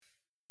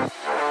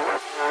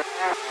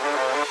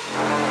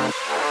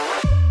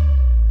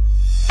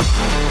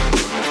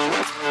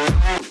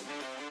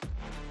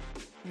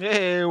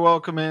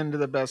welcome into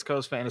the Best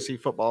Coast Fantasy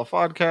Football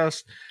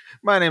Podcast.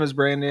 My name is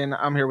Brandon.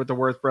 I'm here with the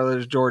Worth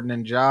brothers, Jordan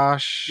and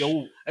Josh.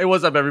 Yo. Hey,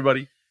 what's up,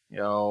 everybody?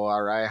 Yo,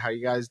 all right. How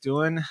you guys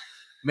doing?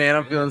 Man,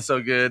 I'm feeling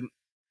so good.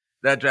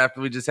 That draft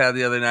we just had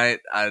the other night,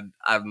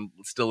 I'm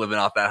still living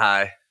off that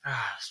high.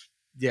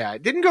 Yeah,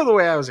 it didn't go the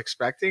way I was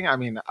expecting. I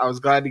mean, I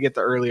was glad to get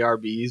the early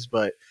RBs,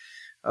 but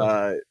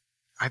I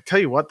tell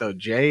you what, though,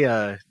 Jay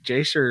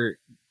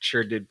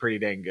sure did pretty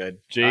dang good.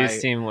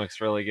 Jay's team looks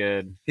really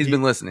good. He's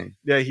been listening.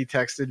 Yeah, he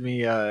texted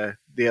me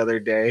the other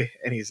day,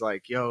 and he's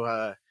like,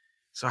 "Yo,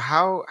 so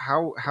how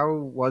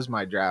was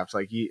my draft?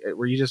 Like,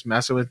 were you just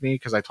messing with me?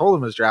 Because I told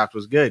him his draft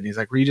was good, and he's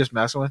like, were you just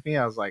messing with me?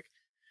 I was like,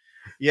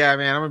 yeah,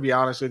 man, I'm gonna be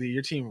honest with you.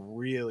 Your team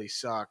really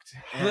sucked.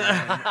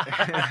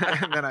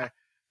 And then I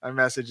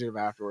messaged him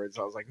afterwards.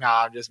 I was like,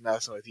 nah, I'm just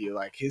messing with you.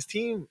 Like his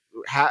team,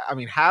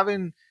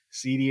 having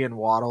CD and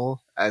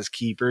Waddle as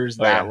keepers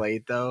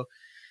late though,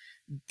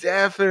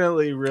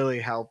 definitely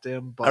really helped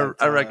him.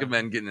 But I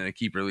recommend getting in a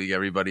keeper league,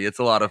 everybody. It's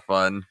a lot of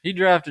fun. He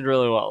drafted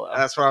really well, though.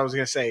 That's what I was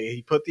gonna say.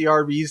 He put the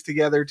RBs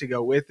together to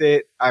go with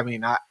it. I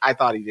mean, I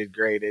thought he did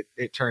great.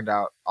 It turned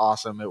out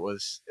awesome. It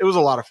was a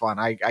lot of fun.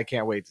 I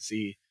can't wait to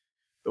see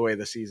the way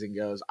the season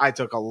goes. I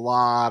took a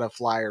lot of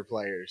flyer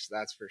players,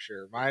 that's for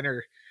sure.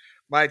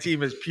 My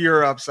team is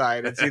pure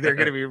upside. It's either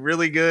going to be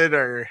really good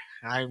or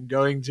I'm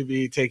going to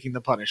be taking the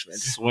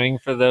punishment. Swing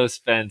for those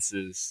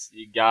fences.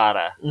 You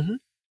gotta. Mm-hmm.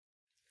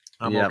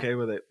 I'm okay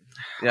with it.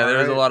 Yeah,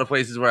 there's a lot of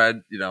places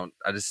where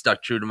I just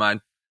stuck true to my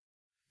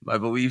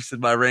beliefs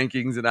and my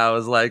rankings, and I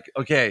was like,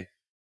 okay,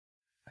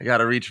 I got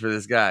to reach for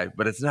this guy,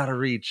 but it's not a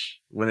reach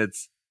when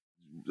it's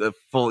the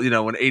full,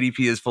 when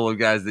ADP is full of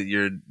guys that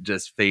you're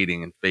just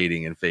fading and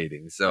fading and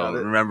fading. So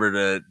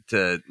remember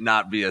to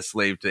not be a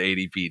slave to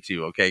ADP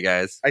too. Okay,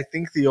 guys. I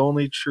think the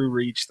only true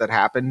reach that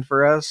happened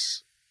for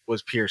us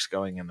was Pierce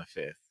going in the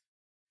 5th.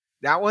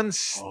 That one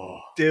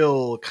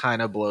still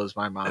kind of blows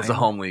my mind. It's a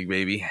home league,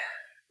 baby.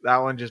 That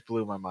one just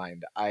blew my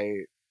mind.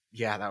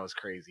 That was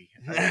crazy.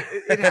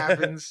 It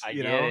happens. I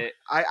get it.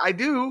 I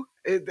do.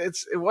 It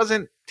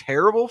wasn't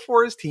terrible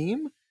for his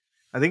team.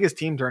 I think his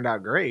team turned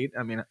out great.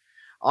 I mean,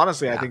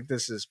 honestly, I think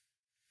this is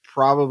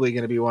probably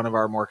going to be one of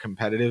our more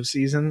competitive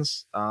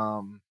seasons.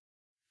 I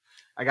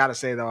got to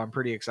say, though, I'm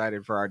pretty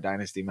excited for our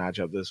dynasty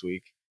matchup this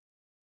week.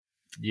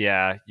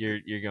 Yeah,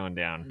 you're going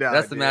down. No,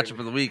 that's the matchup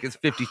of the week. It's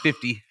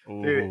 50-50.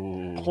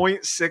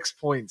 0.6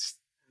 points.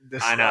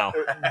 I know.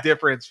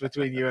 Difference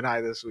between you and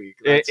I this week.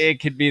 It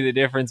could be the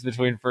difference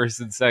between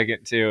first and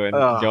second, too, and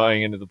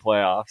going into the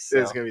playoffs. So.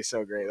 It's going to be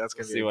so great. That's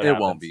going to be what it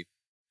happens. Won't be.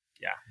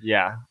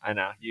 Yeah, I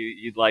know.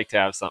 You'd like to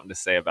have something to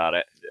say about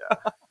it. Yeah.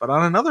 But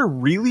on another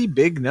really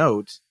big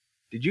note,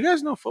 did you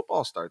guys know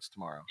football starts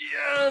tomorrow?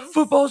 Yes!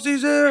 Football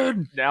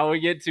season! Now we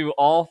get to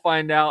all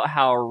find out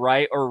how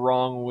right or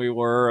wrong we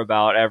were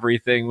about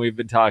everything we've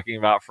been talking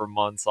about for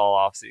months all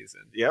off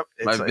season. Yep.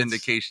 My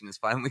vindication is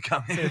finally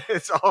coming.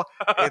 It's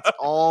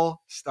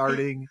all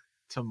starting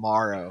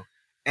tomorrow.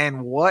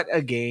 And what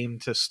a game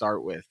to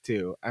start with,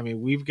 too. I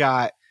mean, we've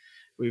got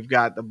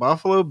the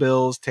Buffalo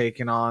Bills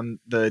taking on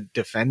the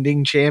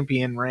defending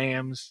champion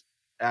Rams.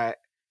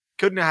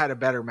 Couldn't have had a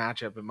better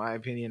matchup, in my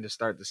opinion, to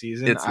start the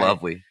season. It's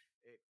lovely.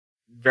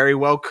 Very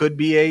well could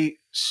be a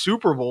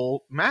Super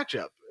Bowl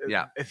matchup.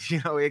 Yeah.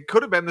 It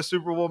could have been the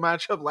Super Bowl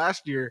matchup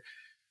last year,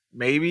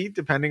 maybe,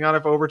 depending on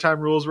if overtime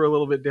rules were a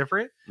little bit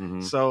different.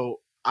 Mm-hmm. So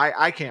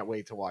I can't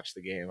wait to watch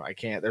the game. I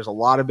can't. There's a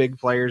lot of big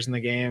players in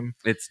the game.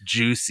 It's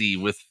juicy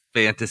with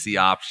fantasy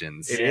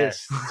options. It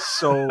is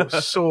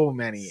so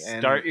many.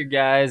 And start your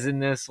guys in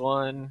this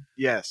one.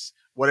 Yes.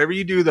 Whatever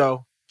you do,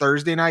 though,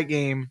 Thursday night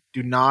game,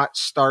 do not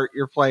start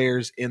your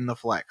players in the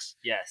flex.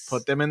 Yes.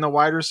 Put them in the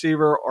wide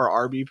receiver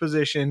or RB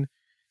position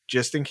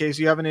just in case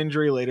you have an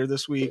injury later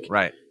this week.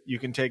 Right. You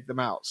can take them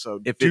out. So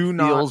if do it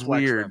not feels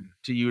flex weird them.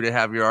 to you to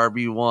have your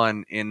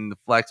RB1 in the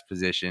flex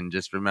position,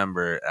 just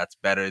remember that's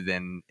better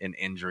than an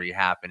injury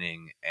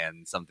happening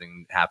and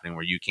something happening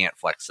where you can't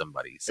flex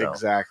somebody. So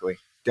exactly.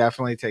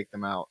 Definitely take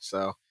them out.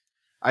 So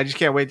I just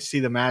can't wait to see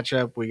the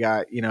matchup. We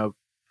got,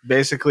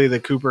 basically the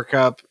Cooper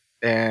Kupp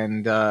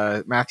and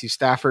Matthew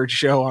Stafford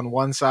show on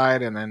one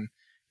side, and then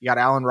you got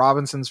Allen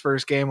Robinson's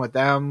first game with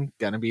them.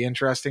 Going to be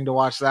interesting to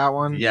watch that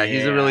one. Yeah,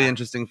 he's a really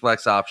interesting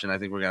flex option. I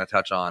think we're going to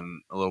touch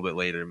on a little bit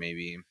later,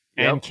 maybe.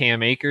 And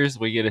Cam Akers,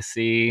 we get to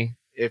see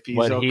if he's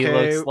what he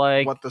looks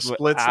like, what the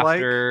split's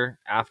after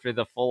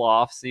the full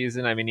off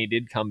season. I mean, he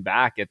did come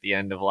back at the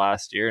end of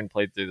last year and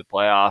played through the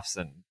playoffs,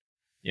 and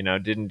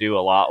didn't do a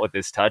lot with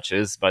his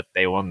touches, but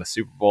they won the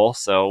Super Bowl.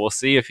 So we'll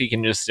see if he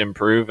can just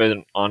improve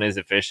on his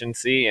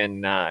efficiency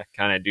and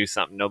kind of do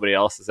something nobody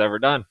else has ever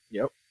done.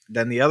 Yep.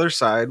 Then the other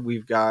side,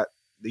 we've got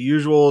the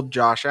usual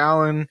Josh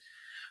Allen.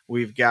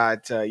 We've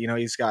got,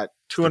 he's got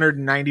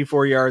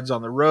 294 yards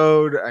on the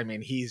road. I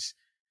mean,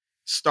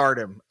 start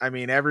him. I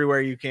mean, everywhere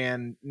you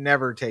can,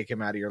 never take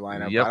him out of your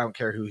lineup. Yep. I don't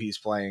care who he's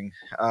playing.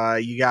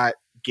 You got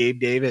Gabe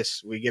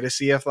Davis. We get to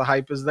see if the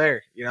hype is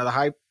there. The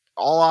hype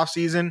all off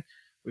season.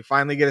 We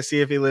finally get to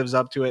see if he lives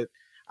up to it.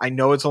 I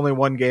know it's only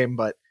one game,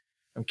 but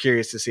I'm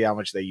curious to see how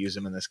much they use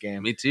him in this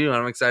game. Me too.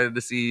 I'm excited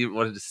to see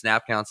what his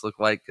snap counts look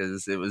like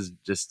because it was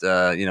just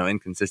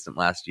inconsistent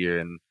last year,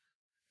 and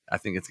I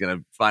think it's going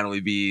to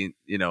finally be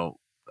a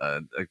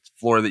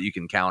floor that you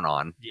can count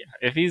on. Yeah,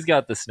 if he's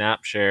got the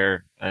snap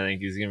share, I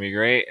think he's going to be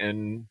great,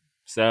 and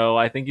so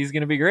I think he's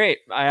going to be great.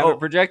 I haven't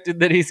projected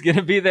that he's going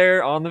to be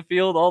there on the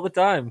field all the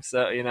time.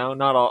 So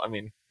not all. I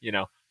mean,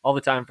 all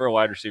the time for a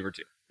wide receiver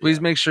too. Please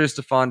make sure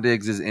Stephon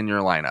Diggs is in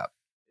your lineup.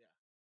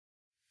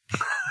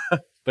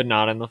 But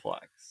not in the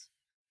flex.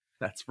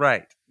 That's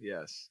right.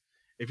 Yes.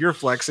 If you're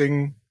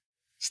flexing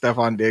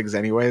Stephon Diggs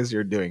anyways,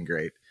 you're doing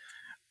great.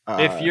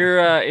 If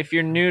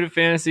you're new to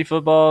fantasy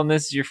football and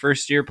this is your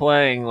first year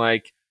playing,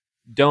 like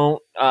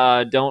don't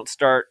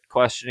start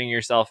questioning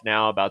yourself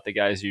now about the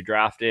guys you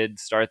drafted.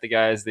 Start the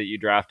guys that you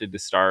drafted to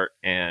start,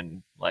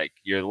 and like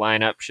your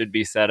lineup should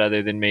be set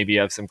other than maybe you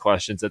have some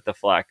questions at the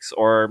flex,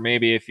 or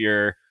maybe if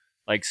you're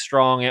like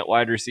strong at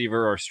wide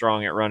receiver or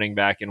strong at running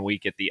back and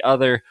weak at the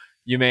other,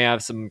 you may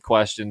have some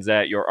questions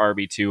at your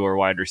RB2 or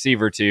wide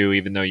receiver 2,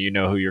 even though you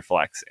know who you're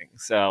flexing.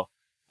 So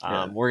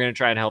we're going to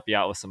try and help you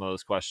out with some of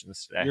those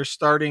questions today. You're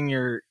starting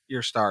your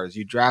stars.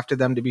 You drafted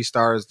them to be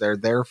stars. They're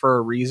there for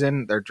a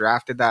reason. They're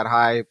drafted that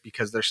high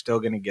because they're still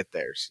going to get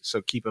theirs.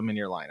 So keep them in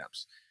your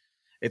lineups.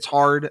 It's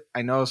hard.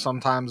 I know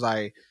sometimes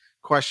I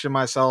question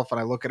myself and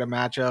I look at a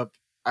matchup.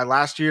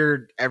 Last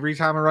year, every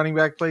time a running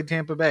back played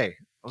Tampa Bay,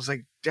 I was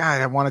like,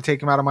 God, I want to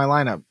take him out of my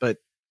lineup, but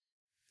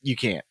you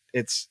can't.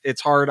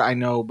 It's hard, I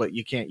know, but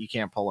you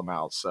can't pull them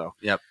out. So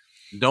yep.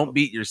 Don't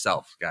beat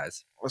yourself,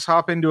 guys. Let's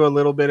hop into a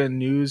little bit of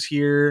news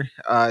here.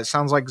 It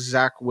sounds like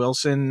Zach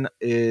Wilson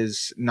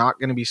is not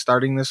going to be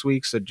starting this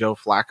week, so Joe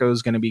Flacco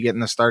is going to be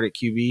getting the start at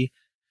QB.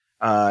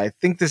 I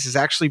think this is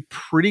actually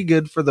pretty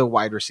good for the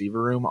wide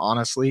receiver room,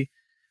 honestly.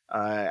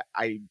 I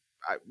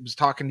was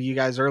talking to you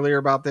guys earlier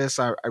about this.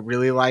 I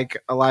really like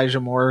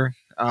Elijah Moore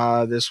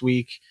this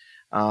week.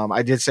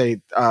 I did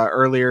say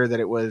earlier that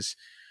it was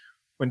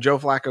when Joe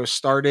Flacco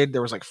started,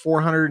 there was like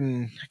 400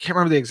 and I can't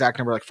remember the exact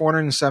number, like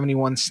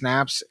 471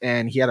 snaps,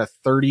 and he had a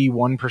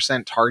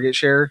 31% target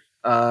share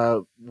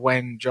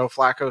when Joe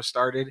Flacco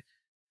started.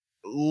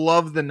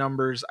 Love the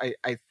numbers.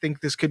 I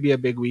think this could be a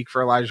big week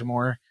for Elijah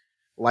Moore.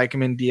 Like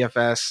him in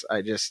DFS.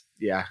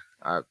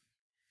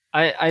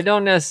 I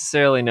don't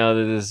necessarily know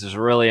that this is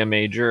really a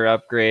major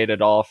upgrade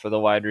at all for the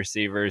wide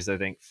receivers. I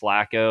think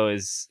Flacco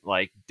is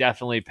like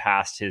definitely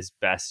past his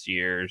best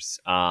years.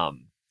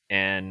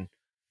 And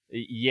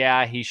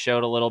yeah, he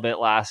showed a little bit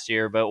last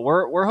year, but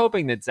we're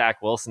hoping that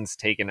Zach Wilson's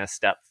taken a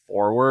step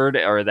forward,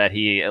 or that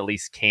he at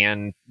least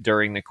can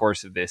during the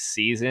course of this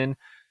season.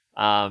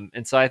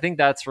 And so I think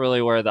that's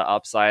really where the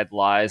upside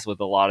lies with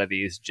a lot of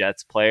these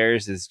Jets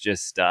players, is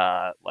just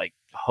like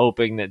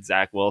hoping that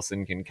Zach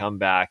Wilson can come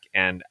back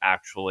and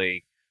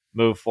actually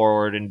move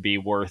forward and be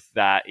worth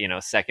that,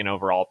 second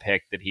overall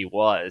pick that he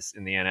was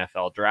in the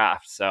NFL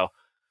draft. So,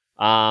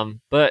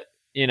 but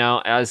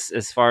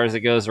as far as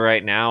it goes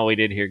right now, we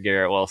did hear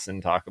Garrett Wilson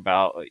talk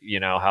about,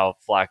 how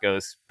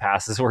Flacco's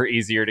passes were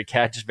easier to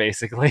catch,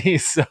 basically.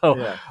 So,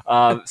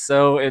 yeah.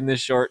 So in the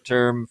short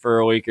term, for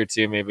a week or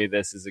two, maybe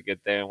this is a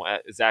good thing.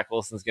 Zach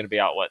Wilson's going to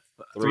be out, what,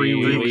 3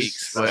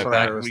 weeks? That's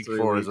back week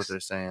 4 is what they're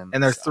saying.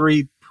 And they're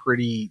 3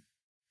 pretty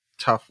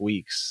tough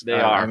weeks. They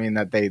are. I mean,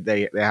 that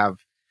they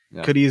have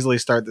could easily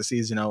start the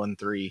season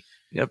 0-3.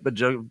 Yep, but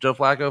Joe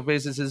Flacco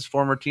faces his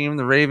former team,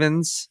 the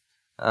Ravens.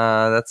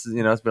 That's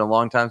it's been a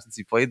long time since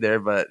he played there,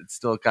 but it's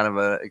still kind of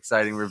an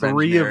exciting revenge.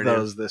 3 narrative. of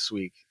those this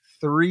week.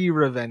 3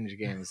 revenge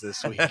games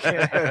this week.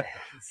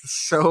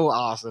 So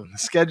awesome. The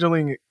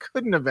scheduling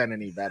couldn't have been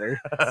any better.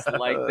 It's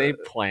like they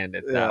planned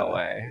it that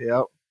way.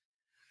 Yep.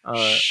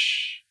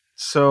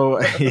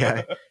 So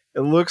yeah,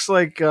 it looks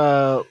like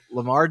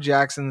Lamar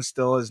Jackson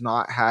still has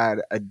not had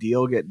a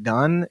deal get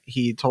done.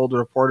 He told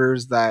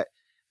reporters that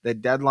the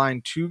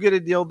deadline to get a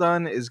deal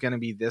done is going to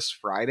be this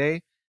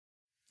Friday.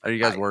 Are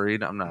you guys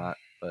worried? I'm not.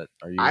 But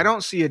are you? I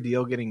don't see a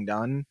deal getting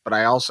done, but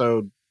I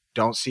also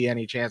don't see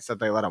any chance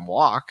that they let him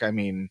walk. I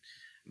mean,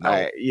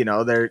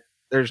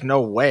 there's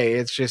no way.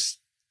 It's just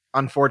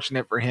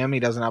unfortunate for him.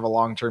 He doesn't have a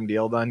long-term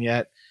deal done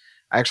yet.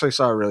 I actually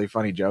saw a really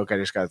funny joke. I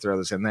just got to throw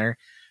this in there.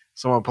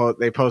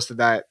 They posted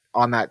that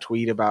on that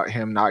tweet about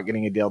him not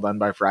getting a deal done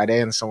by Friday,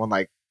 and someone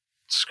like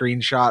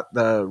screenshot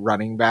the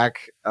running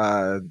back,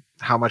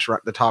 how much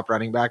the top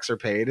running backs are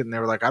paid, and they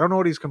were like, I don't know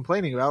what he's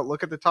complaining about.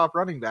 Look at the top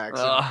running backs.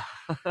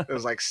 It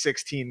was like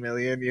 16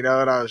 million, and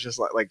I was just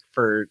and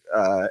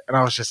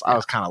I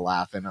was kind of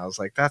laughing. I was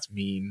like, that's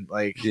mean.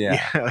 Like,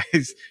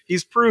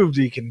 he's proved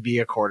he can be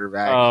a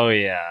quarterback. Oh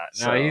yeah,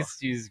 no,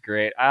 he's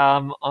great.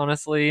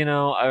 Honestly,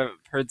 I've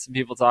heard some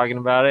people talking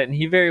about it, and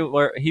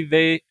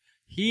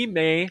he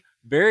may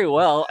very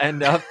well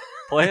end up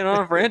playing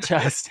on a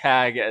franchise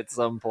tag at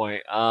some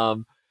point.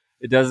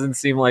 It doesn't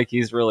seem like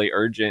he's really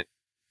urgent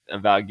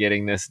about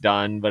getting this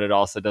done, but it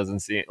also doesn't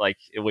seem like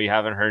we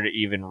haven't heard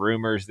even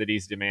rumors that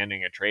he's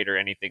demanding a trade or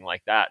anything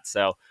like that.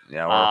 So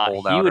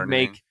he would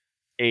make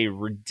a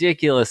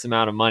ridiculous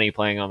amount of money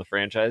playing on the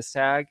franchise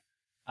tag.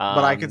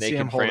 But I could see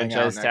him holding out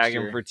franchise next tag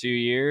year. him for 2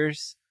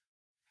 years.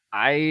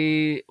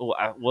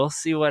 We'll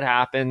see what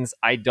happens.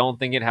 I don't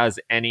think it has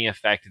any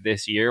effect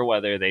this year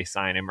whether they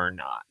sign him or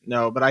not.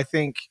 No, but I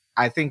think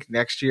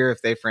next year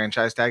if they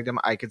franchise tagged him,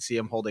 I could see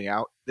him holding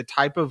out. The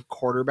type of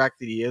quarterback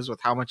that he is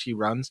with how much he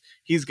runs,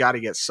 he's got to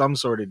get some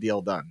sort of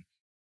deal done.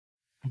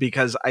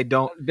 Because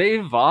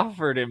they've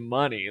offered him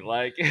money,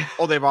 like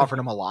they've offered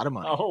him a lot of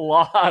money. A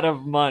lot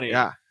of money.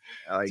 Yeah.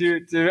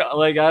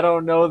 Like I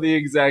don't know the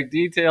exact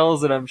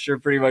details, and I'm sure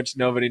pretty much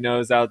nobody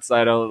knows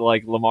outside of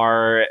like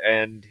Lamar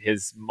and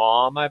his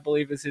mom, I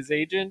believe, is his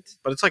agent.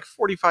 But it's like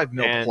 45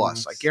 mil and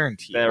plus, I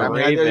guarantee. I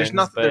mean,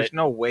 there's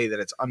no way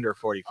that it's under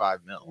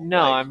 45 mil.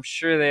 No, I'm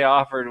sure they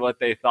offered what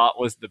they thought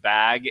was the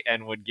bag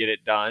and would get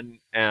it done.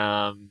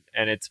 And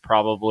it's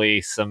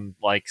probably some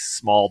like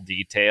small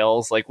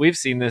details. Like we've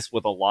seen this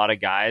with a lot of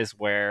guys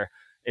where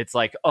it's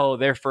like, oh,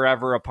 they're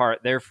forever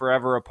apart.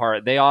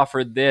 They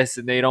offered this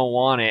and they don't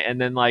want it.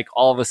 And then like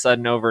all of a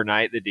sudden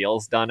overnight, the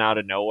deal's done out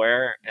of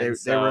nowhere. And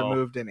they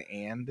removed an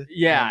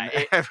yeah,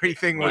 and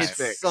everything was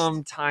fixed.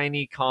 Some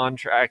tiny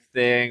contract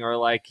thing, or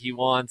like he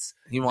wants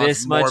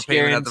this much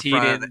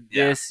guaranteed in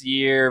this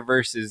year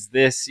versus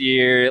this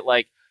year.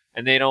 Like,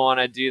 and they don't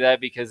want to do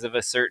that because of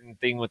a certain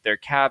thing with their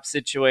cap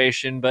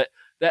situation. But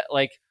that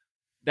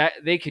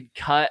they could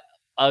cut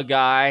a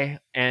guy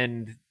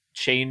and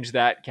change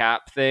that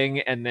cap thing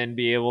and then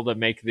be able to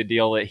make the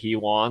deal that he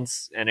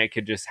wants, and it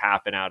could just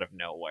happen out of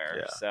nowhere.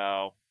 Yeah.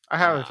 So I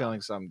have a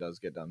feeling something does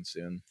get done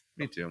soon.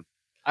 Me too.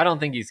 I don't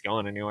think he's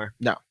going anywhere.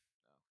 No.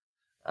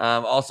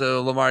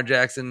 Also, Lamar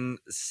Jackson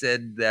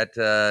said that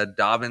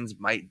Dobbins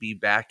might be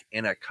back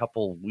in a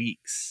couple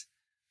weeks.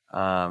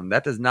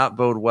 That does not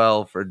bode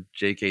well for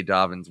J.K.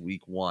 Dobbins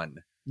week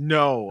 1.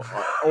 No,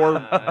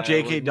 or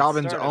J.K.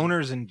 Dobbins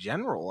owners in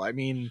general. I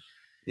mean,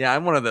 yeah,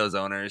 I'm one of those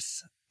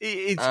owners.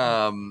 It's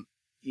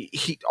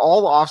he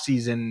all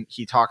offseason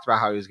he talked about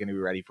how he was going to be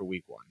ready for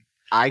week 1.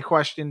 I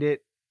questioned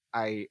it.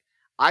 I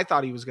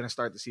thought he was going to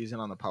start the season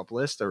on the PUP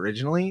list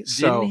originally.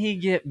 Didn't he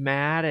get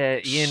mad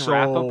at Ian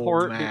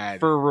Rappaport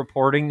for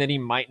reporting that he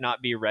might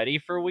not be ready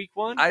for week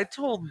 1? I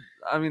told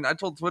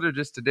Twitter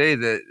just today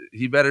that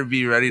he better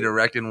be ready to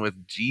reckon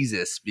with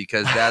Jesus,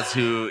 because that's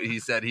who he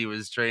said he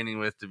was training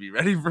with to be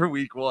ready for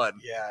week 1.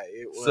 Yeah,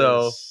 it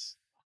was.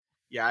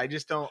 Yeah, I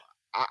just don't.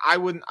 I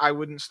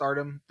wouldn't start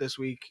him this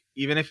week,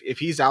 even if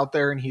he's out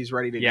there and he's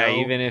ready to go. Yeah,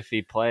 even if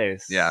he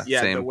plays. Yeah.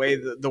 Same. The way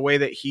that the way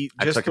that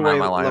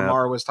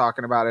Lamar was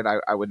talking about it,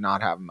 I would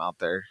not have him out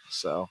there.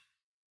 So,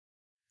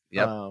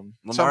 yep.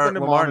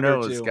 Lamar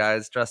knows, too.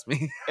 Guys, trust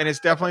me. And it's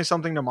definitely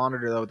something to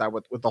monitor though.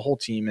 With the whole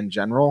team in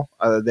general,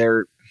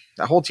 that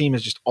whole team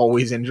is just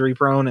always injury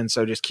prone, and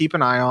so just keep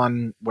an eye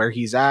on where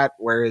he's at,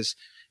 where his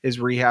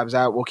rehab's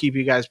at. We'll keep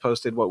you guys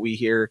posted what we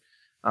hear.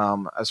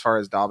 As far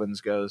as Dobbins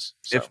goes.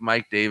 So. If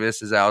Mike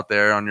Davis is out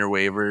there on your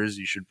waivers,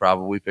 you should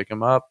probably pick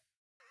him up.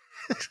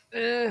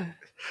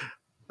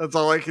 That's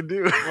all I can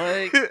do.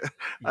 Like,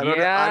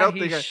 I don't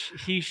think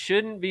he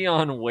shouldn't be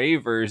on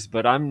waivers,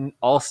 but I'm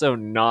also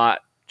not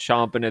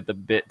chomping at the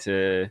bit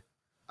to.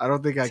 I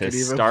don't think I could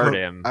even start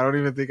him. I don't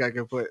even think I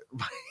could put.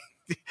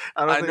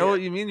 I know what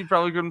you mean. You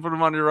probably couldn't put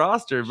him on your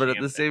roster, but at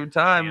the same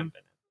time,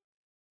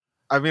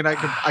 I mean, I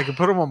could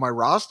put him on my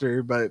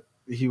roster, but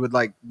he would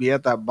like be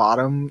at that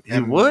bottom.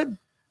 He would.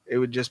 It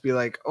would just be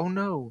like, oh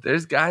no.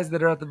 There's guys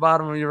that are at the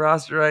bottom of your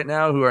roster right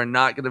now who are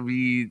not going to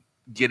be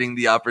getting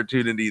the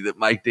opportunity that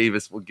Mike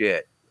Davis will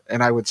get.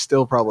 And I would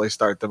still probably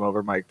start them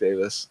over Mike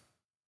Davis.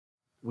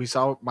 We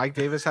saw Mike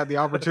Davis had the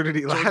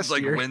opportunity last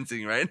year. Like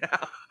wincing right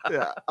now.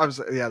 That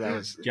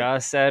was.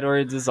 Gus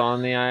Edwards is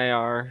on the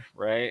IR,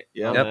 right?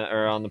 Yeah.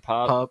 Or on the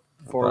PUP.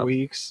 4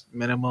 weeks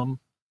minimum.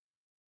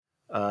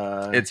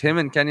 It's him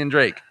and Kenyon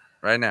Drake.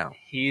 Right now,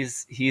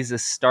 he's a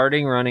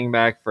starting running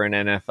back for an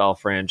NFL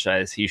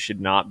franchise. He should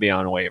not be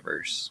on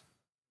waivers.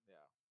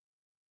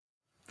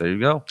 There you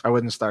go. I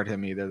wouldn't start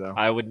him either, though.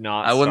 I would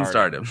not. I wouldn't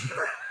start him.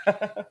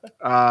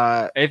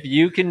 If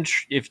you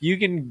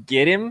can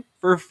get him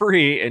for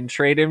free and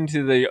trade him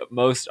to the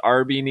most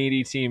RB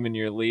needy team in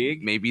your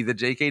league, maybe the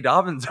J.K.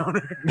 Dobbins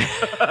owner.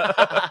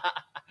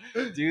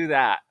 Do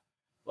that.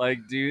 Like,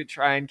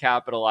 try and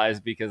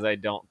capitalize, because I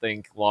don't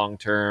think long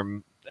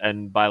term.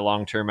 And by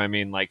long term, I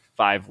mean like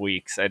 5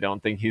 weeks. I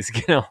don't think he's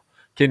going to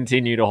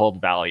continue to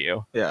hold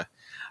value. Yeah.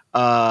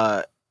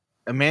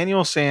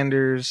 Emmanuel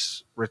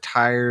Sanders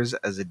retires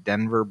as a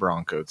Denver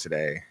Bronco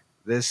today.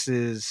 This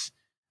is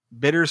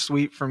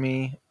bittersweet for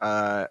me.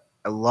 I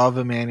love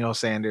Emmanuel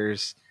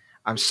Sanders.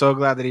 I'm so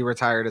glad that he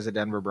retired as a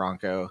Denver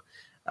Bronco.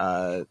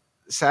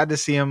 Sad to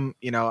see him,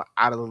 out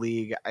of the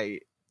league.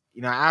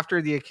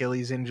 After the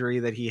Achilles injury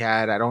that he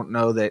had, I don't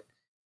know that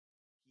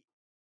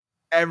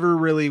ever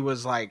really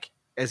was like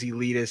as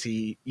elite as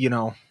he,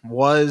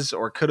 was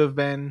or could have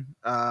been.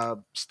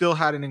 Still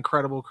had an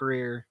incredible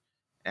career,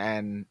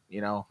 and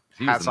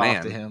hats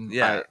off to him.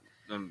 Yeah,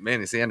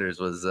 Manny Sanders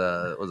was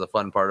a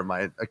fun part of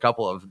a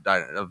couple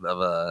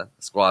of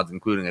squads,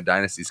 including a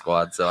dynasty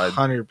squad. So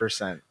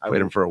 100%. I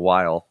played him for a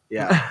while.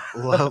 Yeah,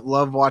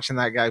 love watching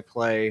that guy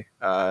play.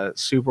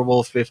 Super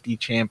Bowl 50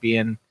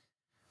 champion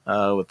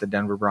with the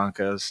Denver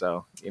Broncos.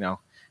 So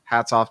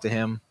hats off to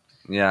him.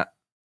 Yeah.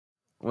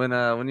 When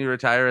you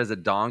retire as a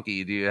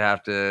donkey, do you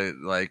have to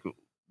like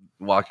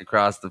walk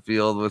across the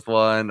field with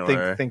one,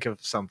 or Think of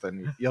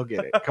something. You'll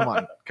get it. Come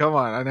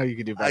on. I know you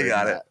can do better I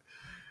got than it.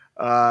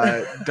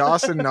 that.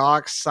 Dawson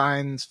Knox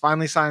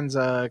finally signs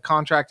a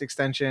contract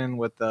extension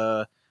with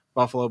the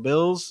Buffalo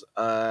Bills.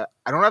 I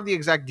don't have the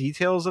exact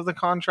details of the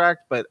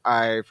contract, but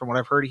from what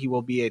I've heard, he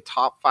will be a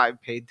top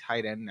 5 paid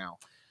tight end now.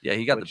 Yeah,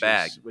 he got the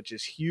bag. Which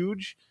is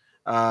huge.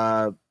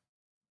 Kind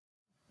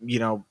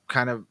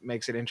of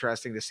makes it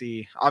interesting to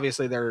see.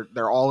 Obviously,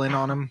 they're all in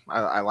on him.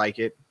 I like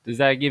it. Does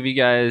that give you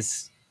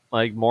guys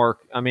like more?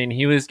 I mean,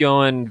 he was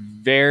going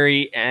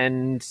very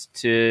end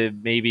to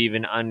maybe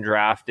even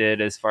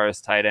undrafted as far as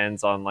tight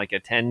ends on like a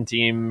 10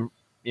 team.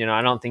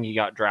 I don't think he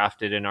got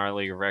drafted in our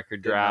league of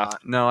record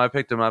draft. No, I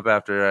picked him up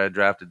after I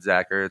drafted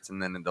Zach Ertz,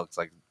 and then it looks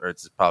like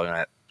Ertz is probably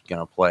not going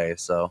to play.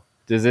 So,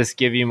 does this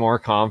give you more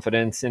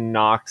confidence in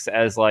Knox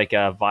as like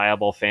a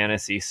viable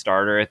fantasy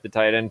starter at the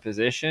tight end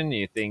position?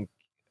 You think?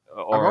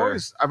 Or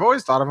I've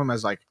always thought of him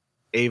as like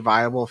a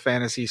viable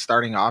fantasy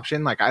starting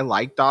option. Like I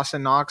like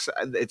Dawson Knox.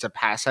 It's a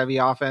pass heavy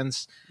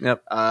offense.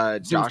 Yep.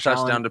 Josh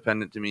touchdown Allen,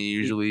 dependent to me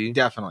usually.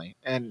 Definitely.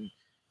 And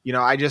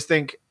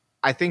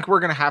I think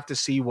we're going to have to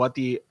see what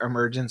the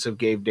emergence of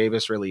Gabe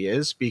Davis really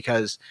is,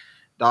 because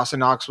Dawson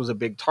Knox was a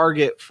big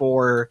target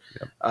for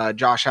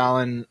Josh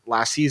Allen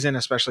last season,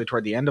 especially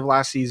toward the end of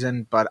last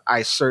season. But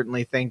I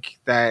certainly think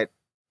that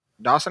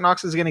Dawson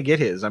Knox is going to get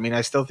his. I mean,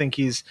 I still think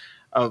he's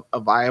a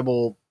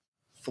viable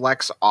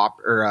flex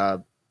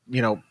streamable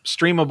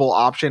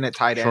option at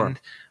tight end.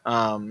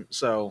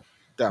 So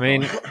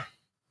definitely. I mean,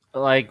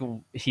 like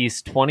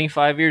he's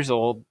 25 years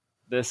old.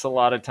 This a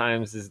lot of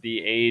times is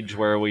the age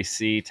where we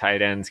see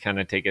tight ends kind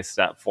of take a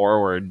step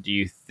forward. Do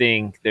you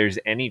think there's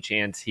any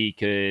chance he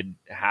could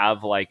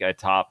have like a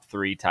top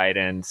 3 tight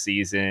end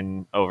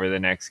season over the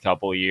next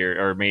couple years,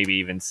 or maybe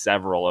even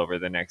several over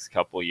the next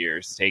couple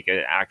years, take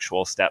an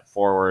actual step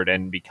forward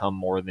and become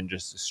more than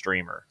just a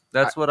streamer?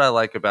 That's what I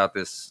like about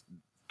this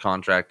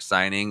contract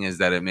signing, is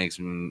that it makes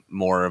him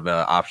more of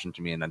an option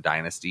to me in a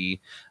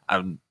dynasty.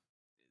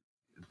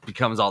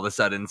 Becomes all of a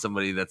sudden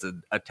somebody that's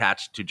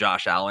attached to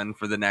Josh Allen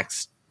for the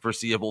next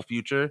foreseeable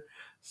future.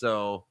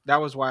 So that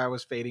was why I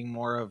was fading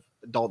more of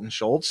Dalton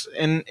Schultz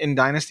in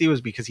dynasty, was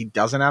because he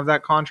doesn't have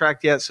that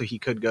contract yet, so he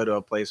could go to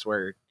a place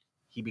where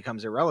he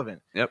becomes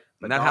irrelevant. Yep,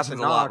 but and that happens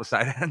a lot with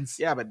tight ends.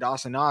 Yeah, but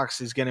Dawson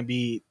Knox is going to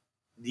be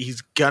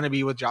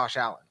with Josh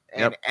Allen.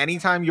 And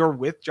anytime you're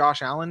with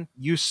Josh Allen,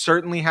 you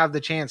certainly have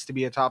the chance to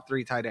be a top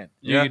 3 tight end.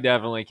 You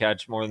definitely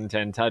catch more than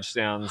 10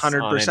 touchdowns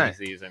 100%. On any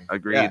season.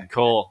 Agreed. Yeah.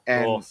 Cool.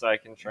 So I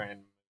can try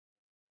and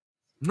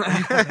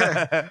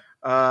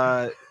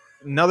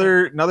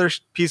another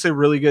piece of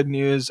really good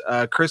news.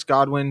 Chris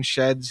Godwin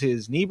sheds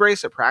his knee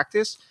brace at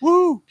practice.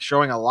 Woo!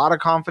 Showing a lot of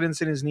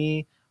confidence in his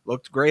knee.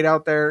 Looked great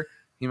out there.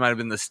 He might have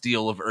been the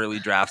steal of early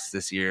drafts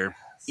this year.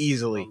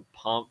 Easily.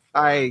 Pumped.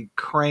 I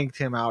cranked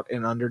him out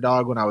in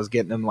Underdog when I was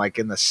getting him like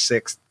in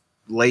the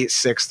late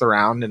sixth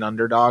round in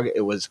Underdog.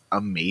 It was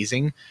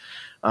amazing.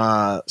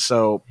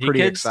 So pretty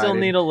he could excited. Still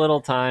need a little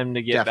time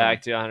to get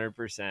back to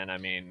 100%. I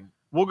mean,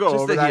 we'll go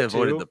over that. He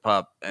avoided the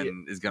pup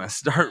and is going to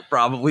start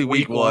probably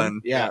week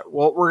one. Yeah.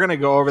 Well, we're going to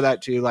go over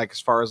that too. Like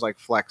as far as like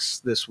flex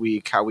this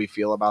week, how we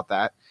feel about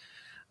that.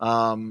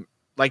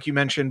 Like you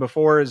mentioned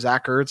before,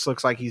 Zach Ertz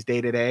looks like he's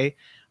day to day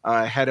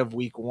ahead of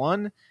week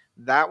one.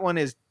 That one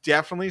is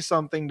definitely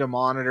something to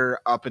monitor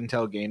up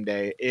until game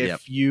day.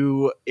 If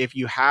you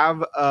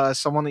have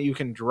someone that you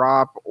can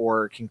drop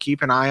or can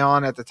keep an eye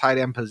on at the tight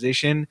end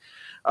position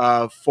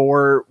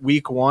for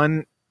week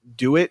one,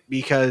 do it,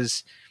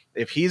 because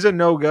if he's a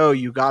no-go,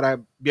 you got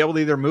to be able to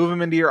either move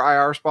him into your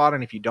IR spot,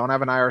 and if you don't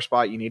have an IR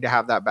spot, you need to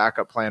have that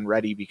backup plan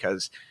ready,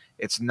 because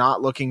it's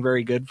not looking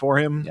very good for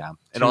him. Yeah.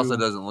 It also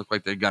doesn't look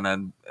like they're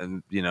going to,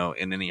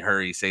 in any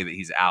hurry say that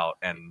he's out.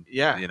 And,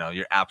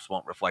 your apps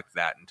won't reflect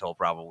that until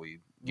probably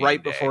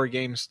right before the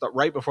game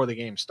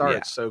starts.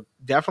 Yeah. So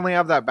definitely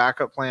have that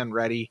backup plan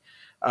ready.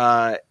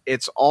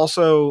 It's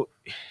also,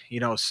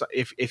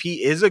 if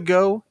he is a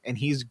go and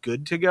he's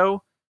good to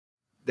go,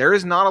 there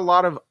is not a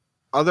lot of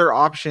other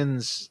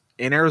options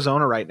in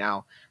Arizona right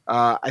now.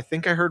 I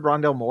think I heard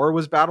Rondale Moore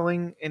was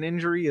battling an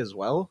injury as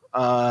well,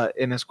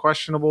 and is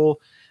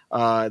questionable.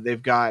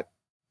 They've got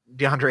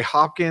DeAndre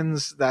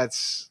Hopkins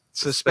that's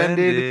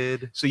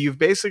suspended. So you've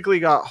basically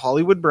got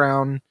Hollywood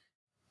Brown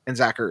and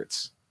Zach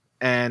Ertz.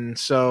 And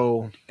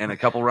a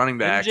couple running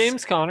backs. And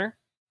James Conner.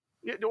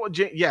 Yeah, well,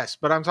 yes,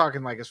 but I'm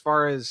talking like as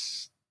far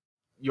as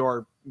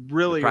your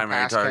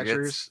pass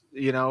catchers,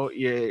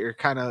 you're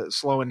kind of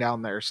slowing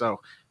down there. So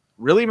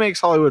really makes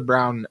Hollywood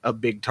Brown a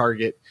big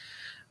target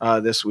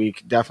this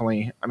week.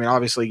 Definitely. I mean,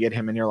 obviously get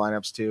him in your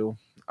lineups too.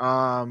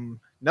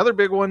 Another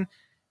big one,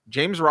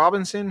 James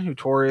Robinson, who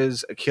tore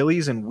his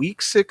Achilles in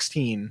week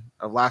 16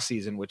 of last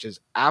season, which is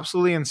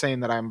absolutely insane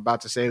that I'm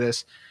about to say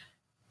this,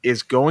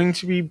 is going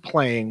to be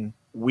playing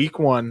week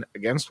 1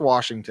 against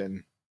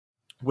Washington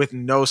with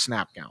no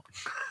snap count.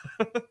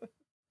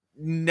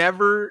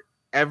 Never,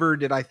 ever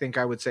did I think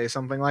I would say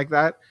something like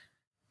that.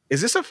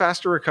 Is this a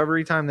faster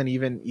recovery time than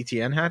even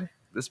ETN had?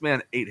 This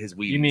man ate his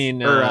weeds. You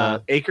mean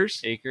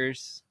Akers?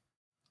 Akers?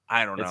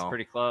 I don't know. It's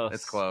pretty close.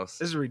 It's close.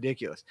 This is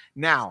ridiculous.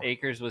 Now,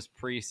 Akers was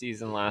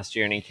preseason last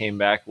year, and he came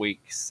back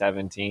week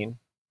 17.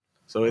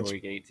 So it's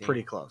week 18.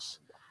 Pretty close.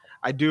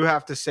 I do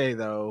have to say,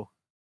 though,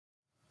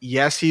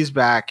 yes, he's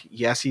back.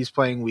 Yes, he's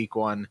playing week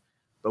 1,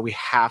 but we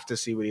have to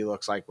see what he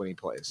looks like when he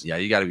plays. Yeah,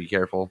 you got to be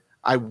careful.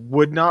 I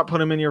would not put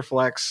him in your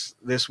flex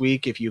this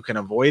week if you can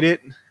avoid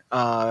it.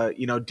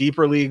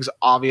 Deeper leagues,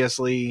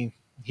 obviously,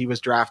 he was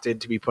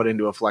drafted to be put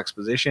into a flex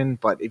position,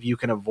 but if you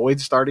can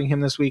avoid starting him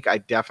this week, I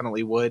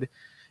definitely would.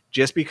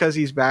 Just because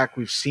he's back,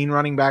 we've seen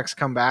running backs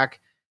come back,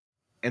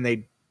 and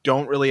they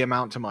don't really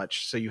amount to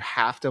much. So you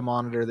have to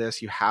monitor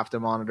this. You have to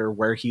monitor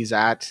where he's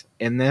at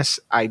in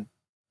this. I'm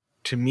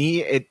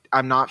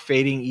not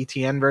fading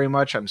ETN very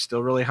much. I'm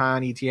still really high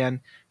on ETN.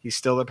 He's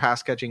still the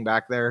pass catching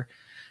back there,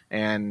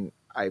 and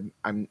I'm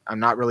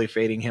not really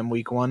fading him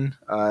week 1.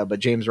 But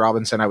James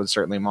Robinson, I would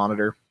certainly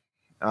monitor.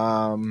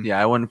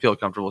 I wouldn't feel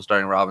comfortable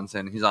starting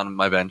Robinson. He's on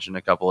my bench in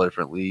a couple of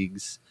different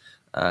leagues.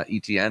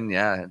 ETN,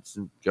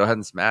 go ahead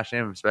and smash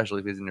him, especially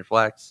if he's in your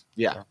flex.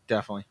 Yeah,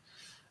 definitely.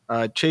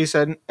 Chase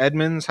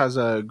Edmonds has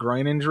a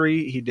groin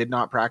injury. He did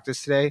not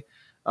practice today.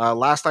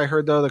 Last I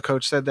heard, though, the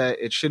coach said that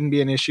it shouldn't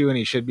be an issue and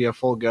he should be a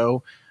full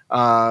go.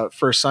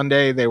 For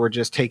Sunday, they were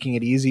just taking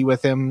it easy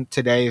with him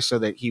today so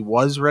that he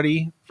was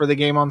ready for the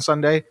game on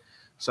Sunday.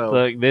 So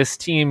look, this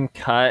team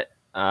cut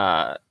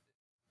Sony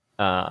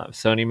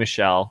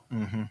Michel.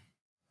 Mm-hmm.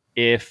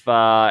 If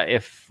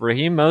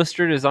Raheem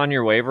Mostert is on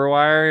your waiver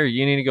wire,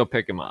 you need to go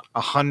pick him up.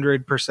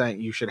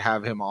 100%, you should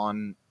have him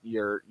on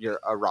your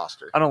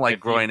roster. I don't like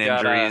groin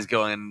injuries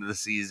going into the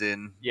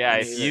season. Yeah,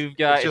 if you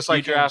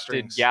drafted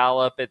hamstrings.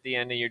 Gallup at the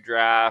end of your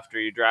draft, or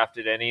you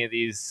drafted any of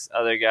these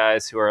other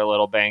guys who are a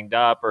little banged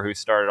up, or who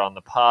started on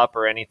the pup,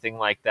 or anything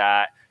like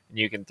that, and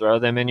you can throw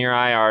them in your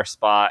IR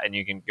spot, and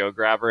you can go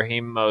grab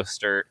Raheem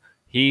Mostert.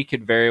 He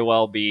could very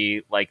well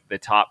be like the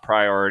top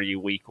priority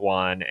week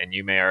 1, and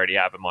you may already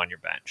have him on your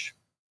bench.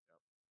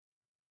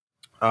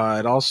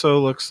 It also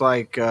looks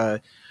like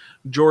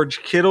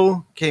George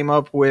Kittle came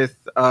up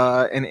with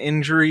an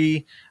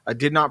injury.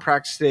 Did not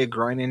practice today, a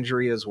groin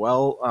injury as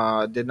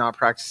well. Did not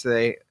practice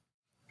today.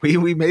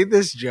 We made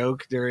this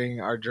joke during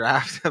our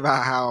draft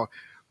about how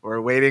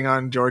we're waiting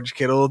on George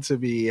Kittle to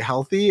be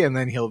healthy, and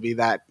then he'll be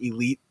that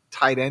elite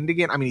tight end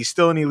again. I mean, he's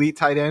still an elite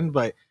tight end,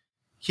 but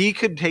he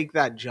could take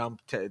that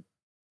jump to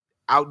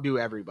outdo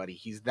everybody.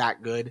 He's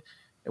that good,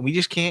 and we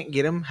just can't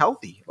get him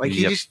healthy. Like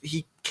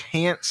he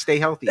can't stay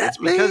healthy. That's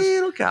it's because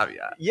little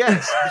caveat.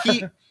 Yes,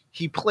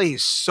 he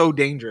plays so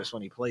dangerous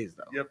when he plays,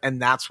 though,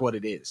 and that's what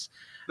it is.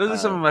 Those are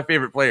some of my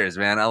favorite players,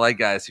 man. I like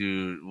guys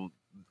who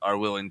are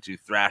willing to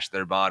thrash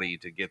their body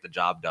to get the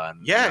job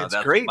done. Yeah, it's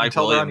great Mike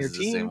until Williams they're on your is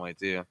team. the same way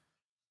too.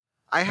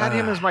 I had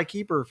him as my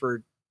keeper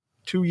for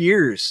 2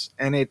 years,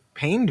 and it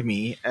pained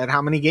me at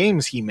how many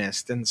games he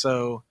missed, and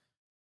so.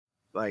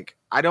 Like,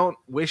 I don't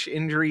wish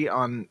injury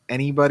on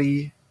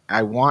anybody.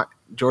 I want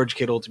George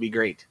Kittle to be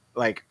great.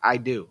 Like, I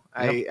do.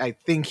 Yep. I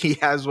think he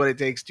has what it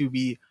takes to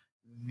be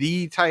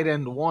the tight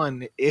end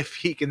 1 if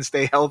he can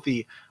stay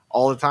healthy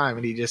all the time.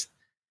 And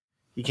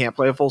he can't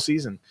play a full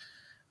season.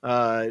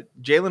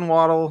 Jalen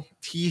Waddle,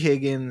 T.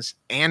 Higgins,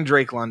 and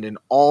Drake London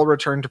all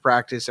returned to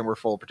practice and were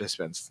full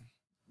participants.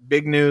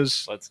 Big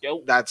news. Let's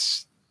go.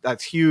 That's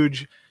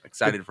huge.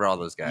 Excited for all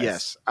those guys.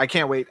 Yes. I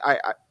can't wait.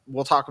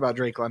 We'll talk about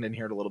Drake London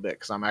here in a little bit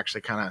because I'm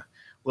actually kind of a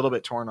little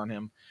bit torn on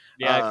him.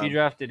 Yeah, if you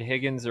drafted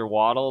Higgins or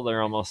Waddle,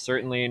 they're almost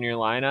certainly in your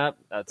lineup.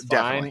 That's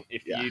fine.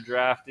 If you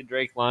drafted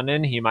Drake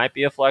London, he might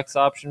be a flex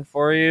option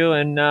for you,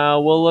 and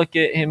we'll look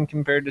at him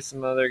compared to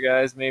some other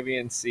guys maybe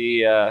and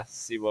see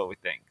what we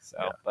think.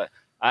 So, but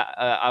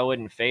I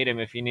wouldn't fade him.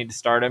 If you need to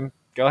start him,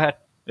 go ahead.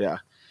 Yeah.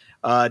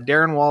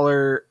 Darren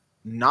Waller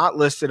not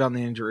listed on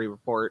the injury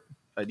report.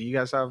 Do you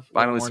guys have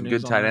finally some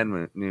good tight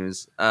end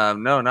news?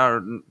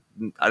 No,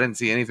 I didn't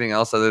see anything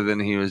else other than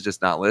he was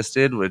just not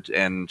listed,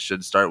 and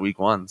should start week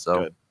 1. So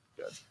good.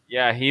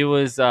 Yeah, he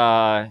was.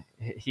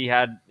 He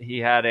had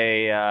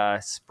a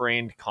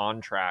sprained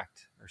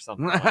contract or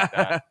something like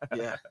that.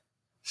 Yeah,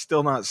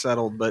 still not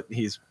settled, but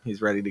he's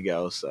ready to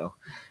go. So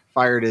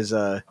fired his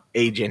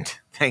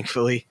agent,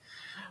 thankfully.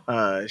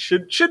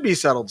 Should be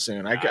settled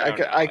soon. I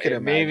could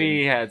imagine. Maybe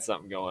he had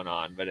something going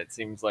on, but it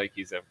seems like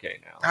he's okay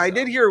now. I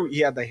did hear he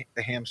had the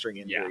hamstring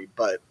injury,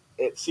 but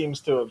it seems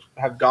to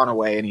have gone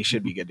away, and he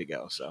should be good to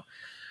go. So,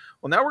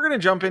 well, now we're going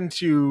to jump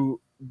into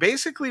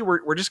basically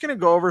we're just going to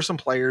go over some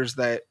players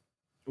that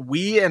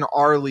we in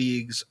our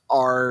leagues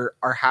are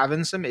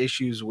having some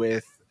issues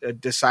with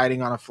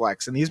deciding on a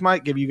flex, and these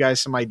might give you guys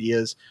some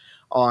ideas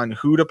on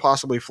who to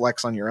possibly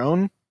flex on your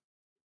own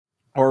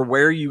or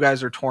where you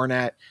guys are torn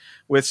at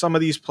with some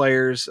of these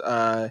players.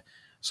 So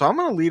I'm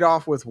going to lead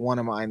off with one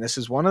of mine. This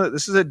is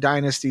a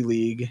dynasty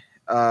league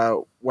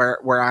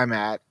where I'm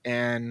at,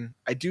 and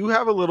I do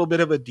have a little bit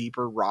of a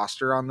deeper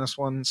roster on this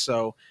one.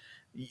 So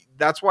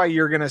that's why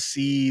you're going to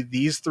see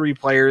these 3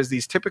 players.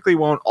 These typically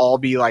won't all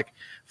be like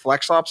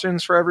flex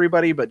options for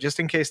everybody, but just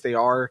in case they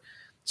are.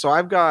 So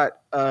I've got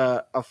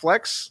a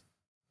flex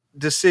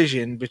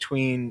decision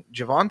between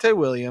Javonte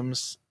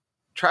Williams,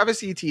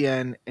 Travis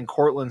Etienne, and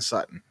Cortland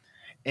Sutton.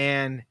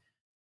 And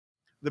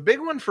the big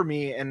one for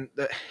me,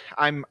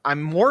 I'm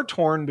more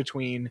torn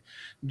between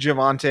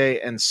Javonte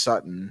and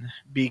Sutton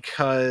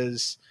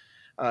because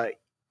uh,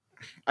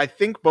 I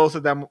think both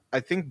of them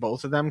can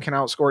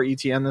outscore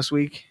ETN this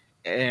week,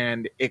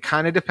 and it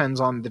kind of depends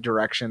on the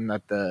direction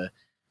that the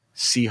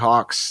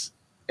Seahawks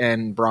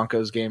and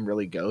Broncos game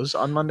really goes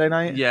on Monday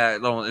night. Yeah,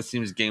 it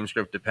seems game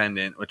script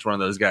dependent. Which one of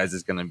those guys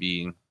is going to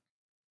be?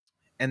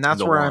 And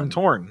that's where I'm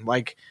torn.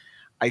 Like,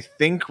 I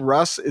think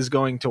Russ is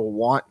going to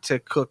want to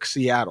cook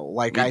Seattle.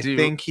 Like, I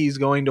think he's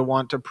going to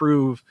want to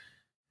prove,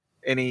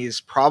 and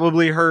he's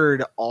probably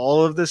heard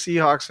all of the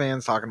Seahawks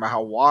fans talking about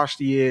how washed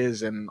he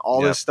is and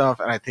all this stuff,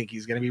 and I think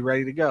he's going to be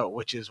ready to go,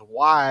 which is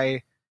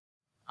why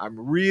I'm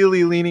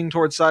really leaning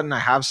towards Sutton. I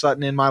have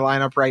Sutton in my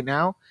lineup right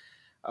now.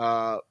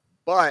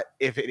 But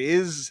if it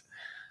is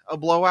a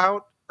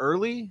blowout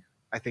early,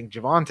 I think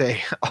Javonte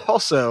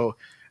also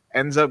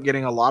ends up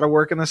getting a lot of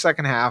work in the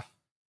second half.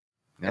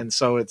 Yep. And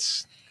so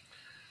it's...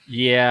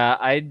 Yeah,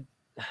 I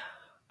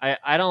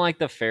don't like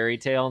the fairy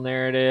tale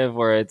narrative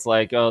where it's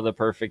like, oh, the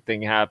perfect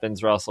thing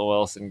happens. Russell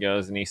Wilson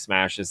goes and he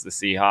smashes the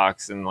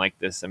Seahawks in like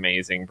this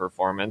amazing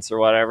performance or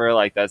whatever.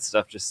 Like that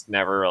stuff just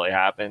never really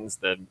happens.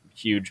 The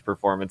huge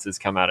performances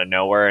come out of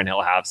nowhere, and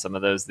he'll have some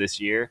of those this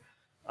year.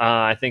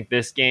 I think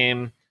this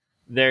game,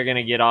 they're going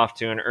to get off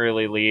to an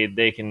early lead.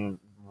 They can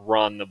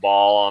run the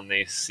ball on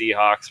the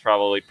Seahawks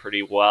probably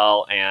pretty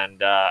well.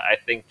 And I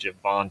think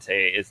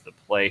Javonte is the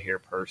play here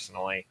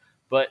personally.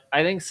 But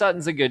I think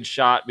Sutton's a good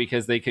shot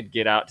because they could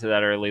get out to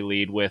that early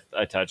lead with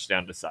a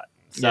touchdown to Sutton.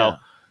 So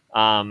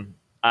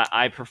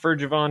I prefer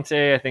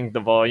Javonte. I think the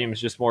volume is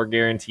just more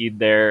guaranteed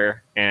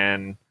there.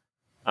 And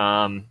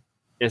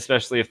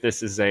especially if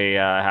this is a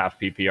half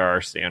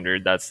PPR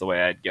standard, that's the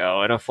way I'd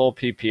go. And a full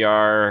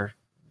PPR,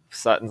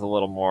 Sutton's a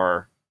little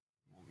more...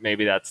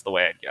 Maybe that's the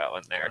way I'd go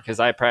in there because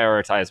I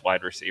prioritize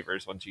wide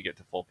receivers once you get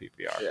to full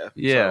PPR.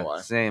 Yeah, so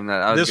same.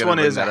 This one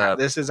is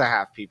this is a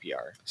half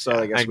PPR, so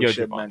I guess we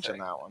should mention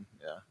that one.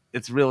 Yeah,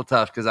 it's real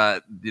tough because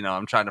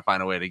I'm trying to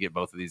find a way to get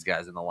both of these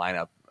guys in the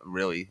lineup.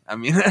 Really, I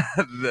mean,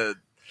 let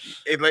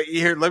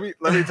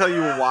me tell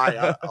you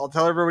why. I'll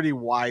tell everybody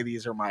why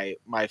these are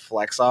my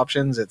flex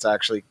options. It's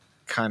actually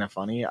kind of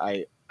funny.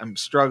 I'm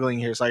struggling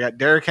here. So I got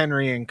Derrick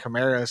Henry and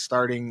Kamara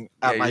starting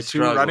at my two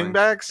running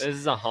backs. This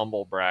is a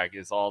humble brag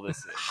is all this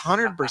is.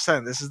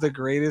 100%. This is the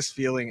greatest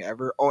feeling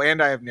ever. Oh,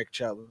 and I have Nick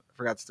Chubb. I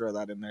forgot to throw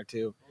that in there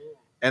too.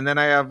 And then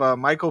I have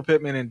Michael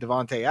Pittman and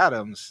Devontae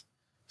Adams.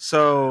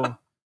 So,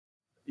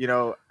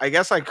 I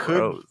guess I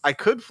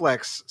could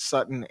flex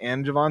Sutton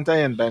and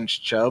Javonte and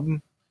bench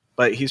Chubb.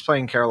 But he's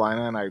playing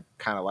Carolina, and I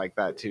kind of like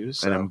that too.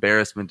 So. An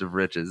embarrassment of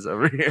riches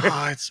over here.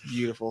 Oh, it's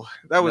beautiful.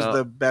 That was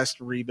the best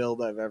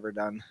rebuild I've ever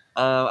done.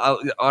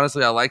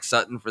 Honestly, I like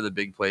Sutton for the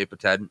big play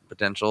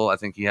potential. I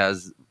think he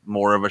has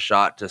more of a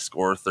shot to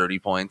score 30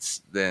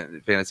 points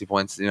than fantasy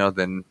points,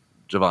 than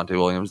Javonte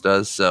Williams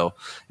does. So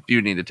if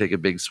you need to take a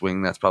big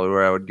swing, that's probably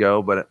where I would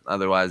go. But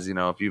otherwise,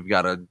 if you've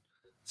got a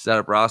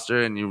setup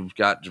roster and you've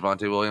got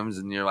Javonte Williams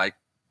and you're like,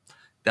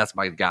 that's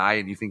my guy,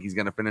 and you think he's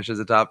going to finish as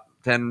a top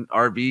 10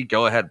 RB,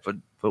 go ahead, put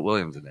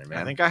Williams in there, man.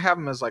 I think I have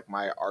him as like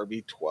my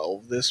RB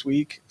 12 this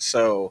week,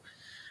 so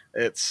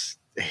it's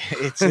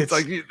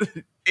like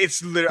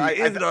it's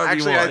literally. I think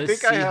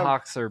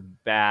Seahawks are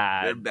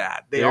bad. They're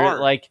bad. They are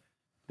like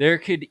there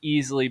could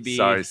easily be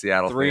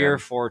Seattle 3 or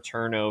 4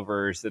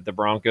 turnovers that the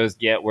Broncos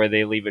get where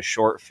they leave a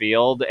short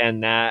field,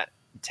 and that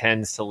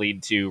tends to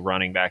lead to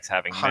running backs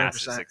having 100%.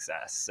 Massive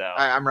success. So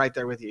I'm right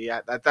there with you.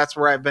 Yeah, that's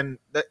where I've been.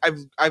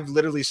 I've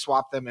literally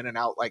swapped them in and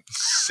out like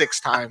 6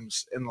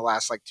 times in the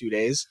last like 2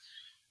 days,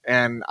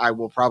 and I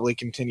will probably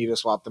continue to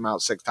swap them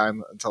out 6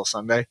 times until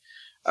Sunday.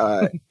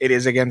 It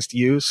is against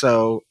you,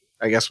 so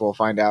I guess we'll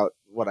find out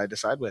what I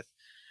decide with.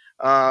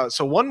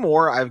 So one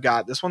more I've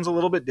got. This one's a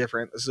little bit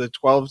different. This is a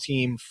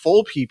 12-team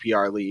full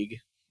PPR league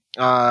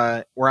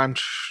where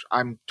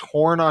I'm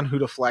torn on who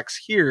to flex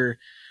here.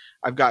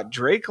 I've got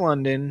Drake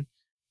London,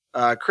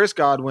 Chris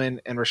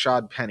Godwin, and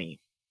Rashad Penny.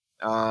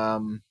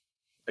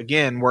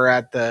 Again, we're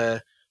at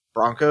the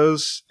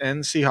Broncos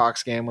and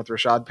Seahawks game with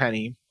Rashad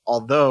Penny,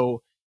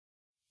 although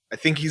I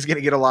think he's going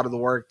to get a lot of the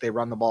work. They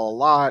run the ball a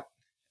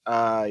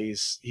lot.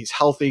 He's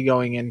healthy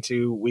going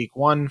into week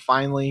 1,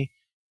 finally.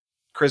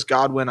 Chris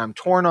Godwin, I'm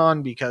torn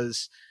on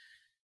because,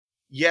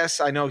 yes,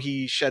 I know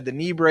he shed the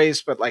knee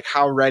brace, but like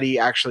how ready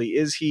actually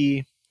is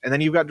he? And then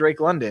you've got Drake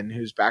London,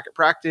 who's back at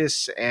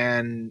practice,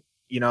 and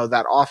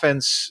that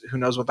offense, who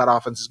knows what that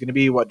offense is going to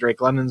be, what Drake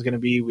London's going to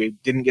be. We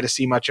didn't get to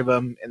see much of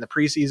him in the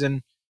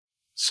preseason.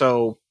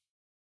 So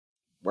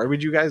where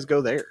would you guys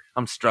go there?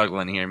 I'm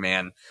struggling here,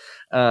 man.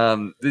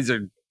 These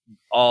are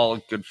all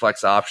good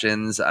flex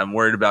options. I'm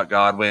worried about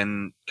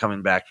Godwin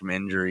coming back from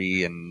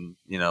injury and,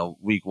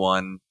 week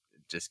 1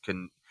 just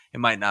couldn't. It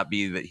might not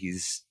be that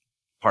he's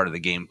part of the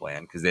game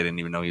plan because they didn't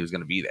even know he was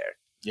going to be there.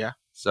 Yeah.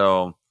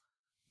 So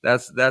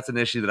that's an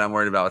issue that I'm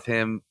worried about with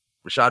him.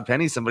 Rashad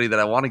Penny's somebody that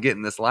I want to get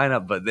in this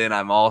lineup, but then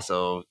I'm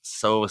also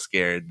so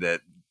scared that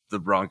the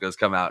Broncos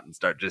come out and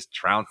start just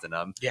trouncing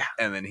them. Yeah.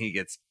 And then he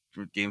gets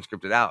game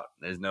scripted out.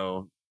 There's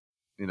no,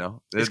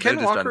 they're Is Ken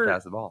just trying to Walker?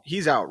 pass the ball.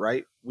 He's out,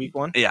 right? Week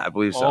 1. Yeah, I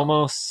believe so.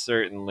 Almost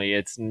certainly.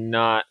 It's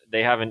not.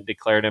 They haven't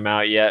declared him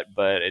out yet,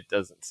 but it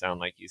doesn't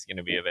sound like he's going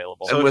to be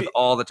available. And with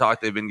all the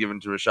talk they've been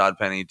giving to Rashad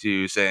Penny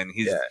too, saying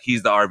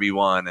he's the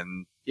RB1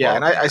 and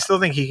and I still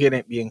think he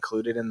couldn't be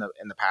included in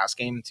the pass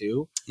game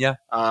too. Yeah.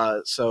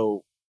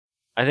 So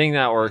I think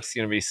that work's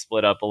going to be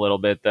split up a little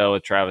bit though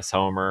with Travis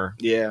Homer.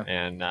 Yeah.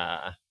 And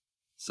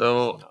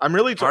so I'm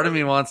really part of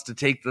me wants to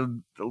take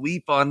the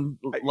leap on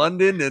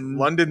London, and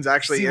London's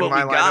actually see in what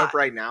my we lineup got.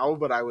 right now,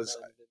 but I was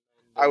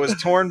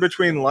torn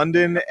between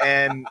London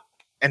and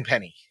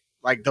Penny.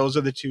 Like those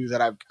are the two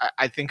that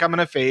I think I'm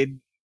gonna fade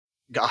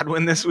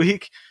Godwin this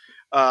week,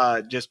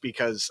 just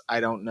because I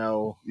don't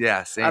know.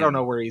 Yeah, same. I don't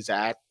know where he's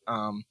at.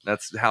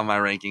 That's how my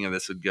ranking of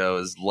this would go: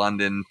 is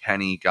London,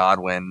 Penny,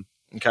 Godwin.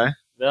 Okay.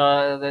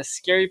 The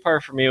scary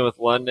part for me with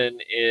London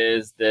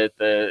is that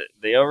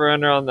the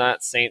over-under on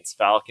that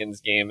Saints-Falcons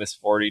game is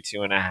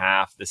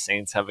 42.5. The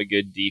Saints have a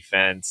good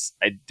defense.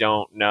 I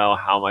don't know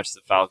how much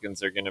the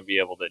Falcons are going to be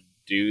able to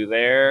do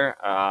there.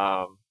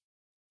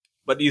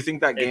 But do you think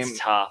that game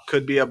tough.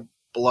 could be a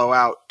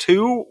blowout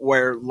too,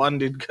 where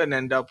London could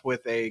end up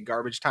with a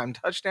garbage time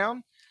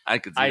touchdown? I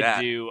could see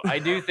that. I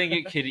do think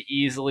it could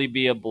easily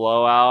be a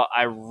blowout.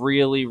 I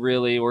really,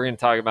 we're going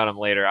to talk about him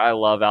later. I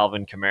love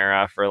Alvin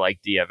Kamara for like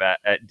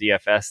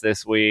DFS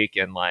this week.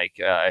 And like,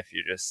 if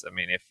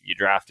you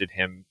drafted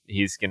him,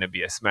 he's going to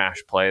be a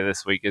smash play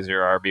this week as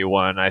your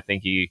RB1. I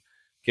think he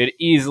could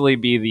easily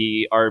be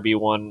the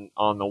RB1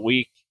 on the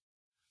week.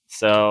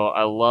 So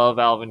I love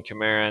Alvin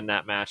Kamara in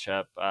that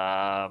matchup.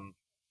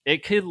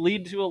 It could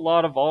lead to a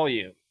lot of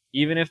volume.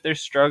 Even if they're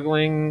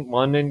struggling,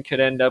 London could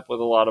end up with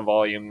a lot of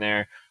volume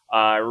there.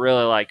 I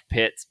really like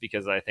Pitts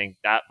because I think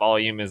that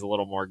volume is a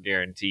little more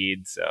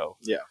guaranteed. So,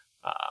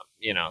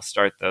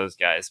 start those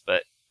guys.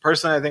 But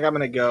personally, I think I am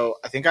going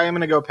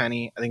to go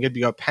Penny. I think it'd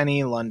go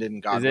Penny,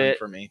 London, Godwin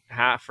for me.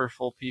 Half for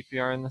full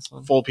PPR in this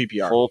one? Full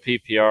PPR. Full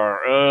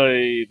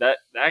PPR.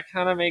 That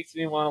kind of makes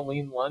me want to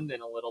lean London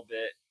a little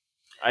bit.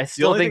 I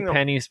still think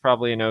Penny's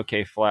probably an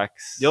okay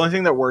flex. The only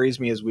thing that worries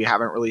me is we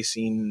haven't really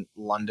seen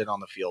London on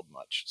the field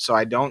much. So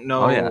I don't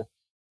know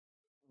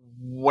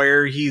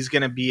where he's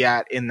going to be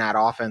at in that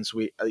offense.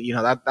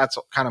 That's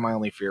kind of my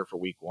only fear for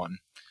week 1.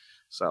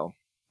 So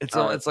it's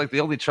like the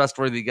only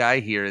trustworthy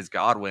guy here is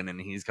Godwin, and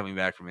he's coming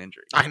back from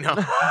injury. I know.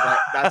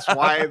 That's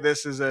why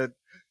this is a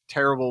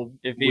terrible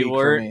If he week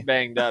weren't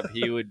banged up,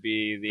 he would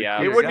be the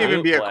It wouldn't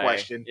even be a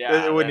question.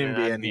 Yeah, it wouldn't even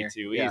be in here.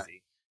 Too easy.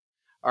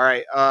 All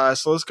right,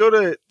 so let's go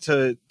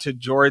to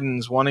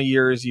Jordan's. One of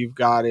yours you've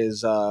got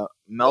is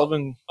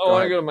Melvin. I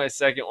want to go to my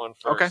second one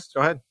first. Okay, go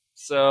ahead.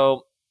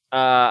 So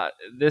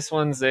this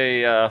one's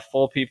a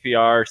full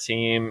PPR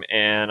team,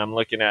 and I'm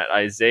looking at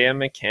Isaiah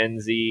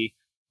McKenzie,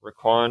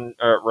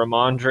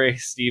 Ramondre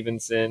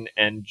Stevenson,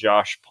 and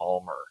Josh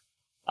Palmer.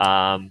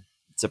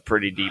 It's a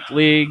pretty deep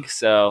league,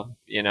 so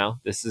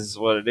this is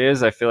what it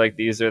is. I feel like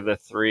these are the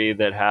three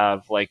that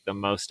have like the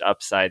most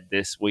upside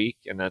this week,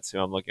 and that's who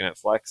I'm looking at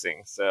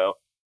flexing. So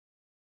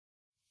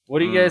what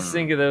do you guys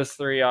think of those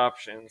three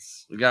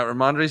options? We got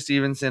Ramondre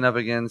Stevenson up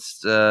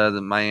against the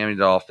Miami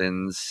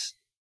Dolphins.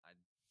 I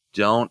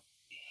don't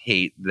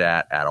hate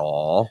that at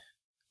all.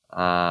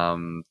 I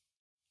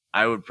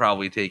would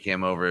probably take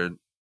him over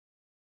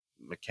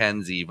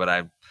McKenzie, but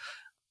I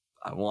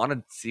want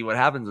to see what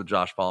happens with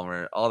Josh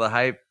Palmer. All the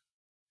hype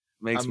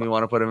makes me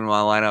want to put him in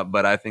my lineup,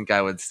 but I think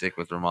I would stick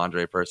with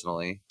Ramondre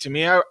personally. To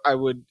me, I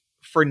would,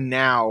 for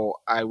now,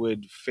 I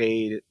would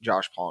fade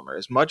Josh Palmer.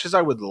 As much as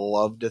I would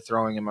love to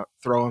throw him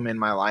in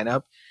my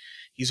lineup,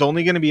 he's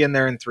only going to be in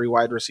there in 3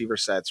 wide receiver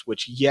sets,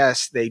 which,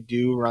 yes, they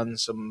do run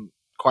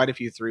quite a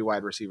few 3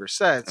 wide receiver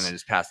sets. And they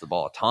just pass the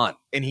ball a ton.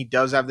 And he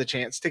does have the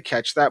chance to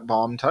catch that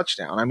bomb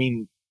touchdown. I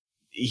mean,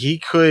 he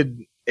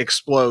could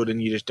explode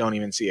and you just don't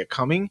even see it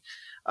coming.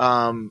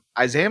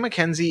 Isaiah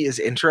McKenzie is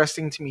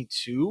interesting to me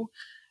too.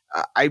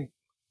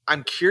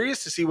 I'm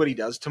curious to see what he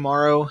does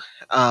tomorrow.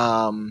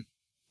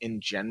 In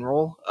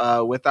general,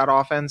 with that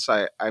offense,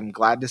 I'm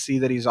glad to see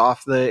that he's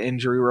off the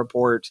injury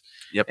report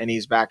and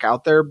he's back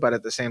out there. But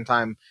at the same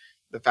time,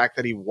 the fact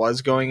that he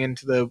was going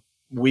into the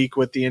week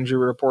with the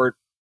injury report,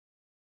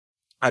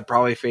 I'd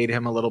probably fade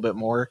him a little bit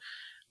more.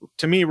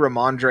 To me,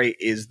 Ramondre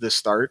is the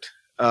start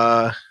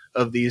of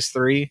these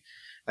three.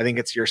 I think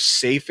it's your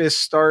safest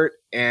start,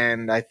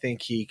 and I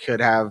think he could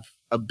have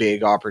a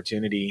big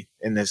opportunity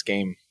in this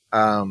game.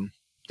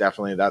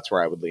 Definitely, that's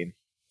where I would lean.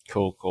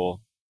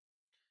 Cool.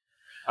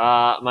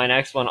 My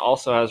next one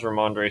also has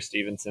Ramondre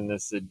Stevenson.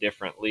 This is a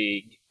different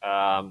league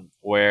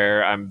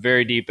where I'm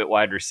very deep at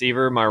wide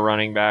receiver. My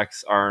running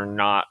backs are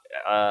not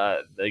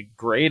the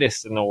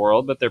greatest in the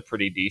world, but they're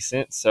pretty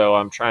decent. So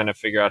I'm trying to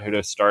figure out who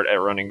to start at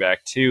running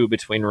back 2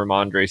 between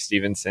Ramondre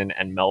Stevenson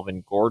and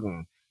Melvin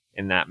Gordon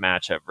in that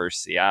matchup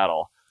versus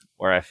Seattle,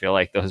 where I feel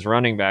like those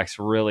running backs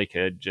really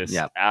could just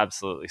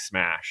absolutely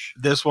smash.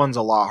 This one's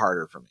a lot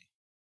harder for me.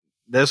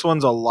 This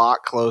one's a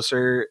lot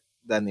closer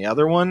than the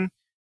other one.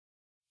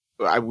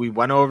 We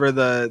went over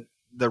the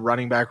the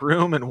running back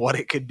room and what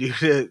it could do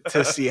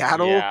to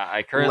Seattle. Yeah,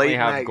 I currently late in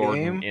have that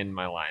Gordon game. in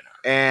my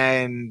lineup.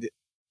 And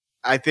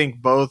I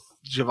think both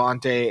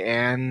Javonte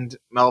and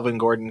Melvin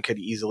Gordon could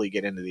easily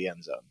get into the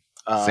end zone.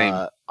 Same.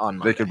 On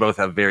Monday. They could both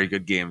have very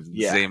good games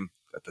Yeah.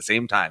 at the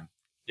same time.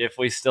 If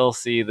we still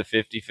see the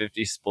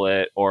 50-50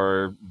 split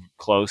or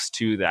close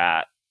to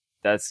that,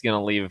 that's going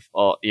to leave,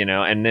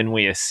 and then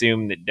we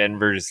assume that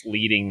Denver's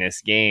leading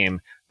this game.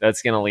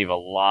 That's going to leave a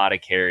lot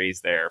of carries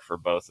there for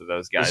both of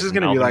those guys. This is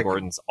going to be like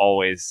Gordon's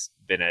always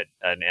been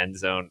an end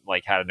zone,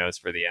 like had a nose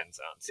for the end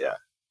zone. So. Yeah.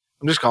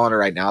 I'm just calling it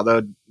right now,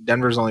 though.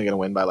 Denver's only going to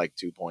win by like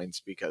 2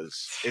 points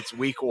because it's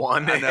week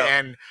 1,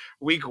 and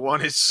week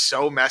 1 is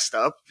so messed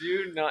up.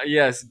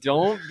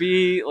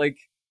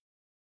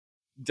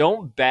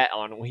 Don't bet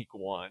on week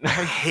 1. I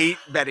hate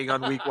betting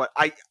on week 1.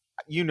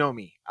 You know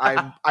me.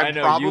 I'm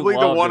know, probably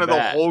the one of the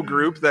bet. whole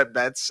group that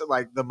bets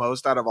like the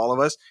most out of all of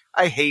us.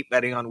 I hate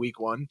betting on week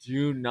 1.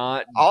 Do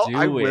not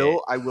I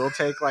will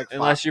take like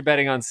unless you're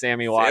betting on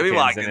Sammy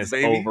Watkins and it's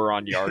over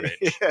on yardage.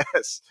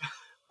 Yes.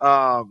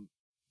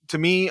 To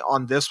me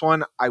on this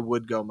one, I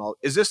would go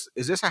Is this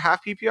a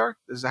half PPR?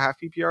 This is a half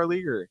PPR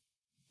league or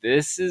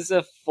this is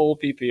a full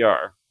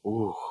PPR?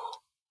 Ooh.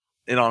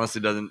 It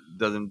honestly doesn't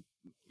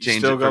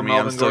change it for me.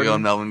 I'm still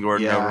going Melvin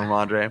Gordon over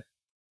Ramondre.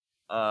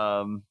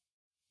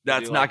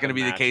 That's not going to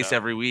be the case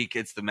every week.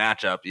 It's the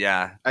matchup.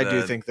 Yeah. I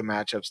do think the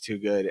matchup's too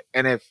good.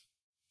 And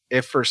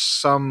if for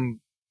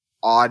some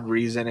odd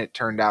reason it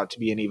turned out to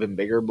be an even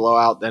bigger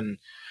blowout than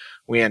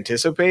we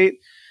anticipate,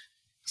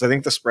 because I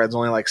think the spread's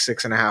only like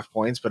 6.5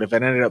 points, but if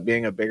it ended up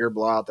being a bigger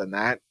blowout than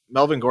that,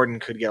 Melvin Gordon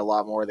could get a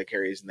lot more of the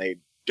carries, and they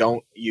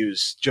don't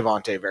use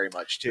Javonte very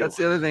much too. That's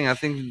the other thing. I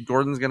think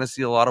Gordon's going to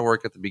see a lot of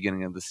work at the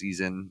beginning of the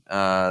season.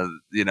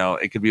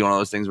 It could be one of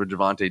those things where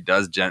Javonte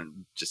does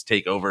just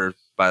take over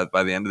by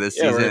the end of this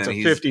season. It's a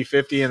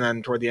 50-50, and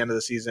then toward the end of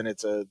the season,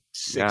 it's a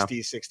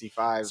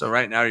 60-65. So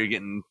right now you're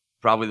getting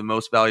probably the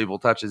most valuable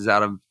touches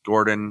out of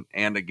Gordon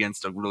and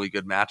against a really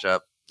good matchup.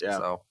 Yeah,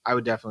 so I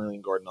would definitely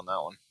lean Gordon on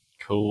that one.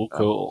 Cool.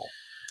 All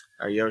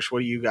right, Yosh, what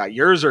do you got?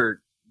 Yours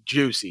are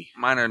juicy.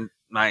 Mine are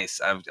nice.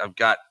 I've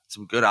got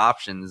some good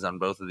options on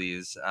both of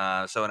these.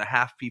 So in a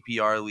half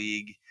PPR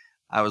league,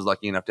 I was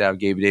lucky enough to have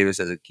Gabe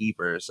Davis as a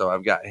keeper. So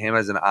I've got him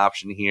as an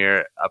option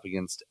here up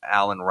against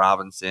Allen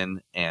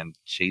Robinson and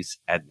Chase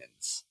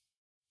Edmonds.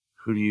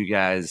 Who do you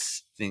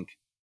guys think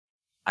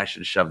I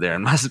should shove there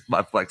in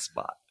my flex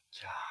spot?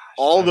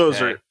 Gosh,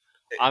 those are.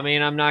 I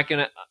mean, I'm not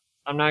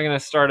gonna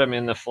start him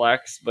in the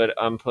flex, but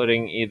I'm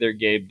putting either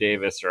Gabe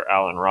Davis or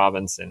Allen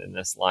Robinson in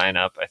this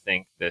lineup. I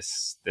think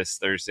this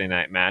Thursday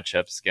night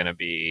matchup is gonna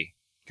be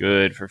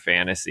good for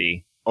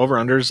fantasy. Over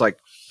unders like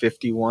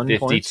 51 52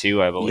 points.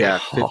 I believe. Yeah,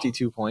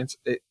 52 points.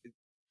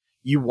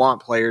 You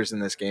want players in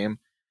this game.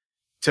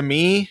 To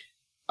me,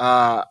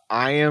 I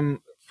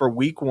am for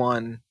week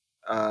 1.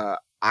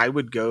 I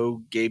would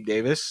go Gabe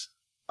Davis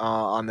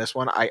on this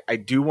one. I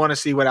do want to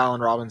see what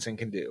Allen Robinson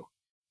can do,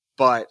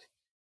 but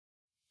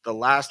the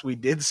last we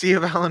did see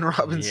of Allen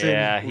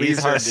Robinson he's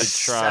hard to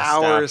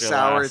trust.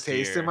 Sour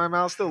taste in my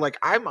mouth still. Like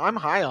I'm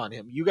high on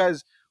him. You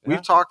guys,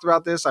 we've talked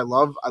about this. I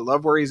love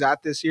where he's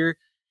at this year.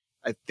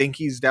 I think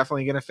he's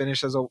definitely going to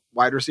finish as a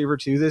wide receiver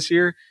 2 this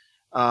year.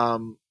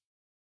 But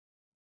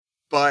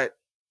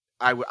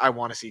I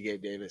want to see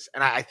Gabe Davis,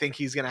 and I think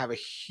he's going to have a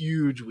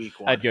huge week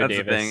 1. I'd go That's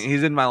Davis. The thing.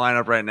 He's in my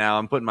lineup right now.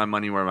 I'm putting my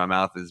money where my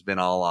mouth has been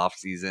all off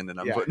season, and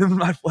I'm putting him in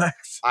my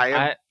flex. I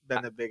have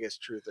been the biggest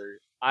truther.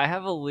 I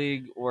have a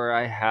league where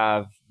I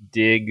have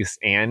Diggs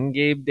and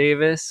Gabe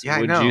Davis. Yeah,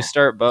 Would you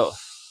start both?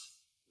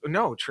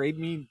 No, trade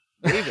me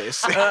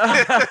Davis.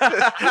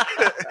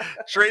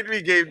 Trade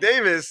me Gabe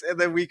Davis, and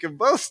then we can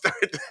both start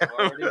them.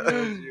 I already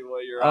told you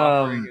what you're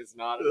offering is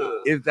not enough.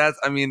 If that's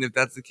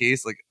the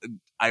case, like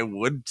I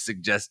would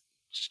suggest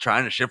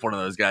trying to ship one of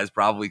those guys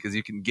probably, because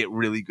you can get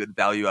really good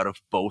value out of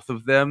both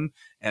of them,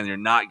 and you're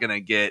not gonna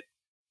get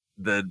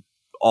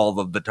all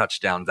of the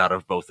touchdowns out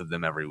of both of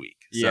them every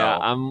week. Yeah,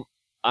 so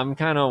I'm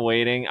kind of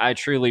waiting. I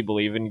truly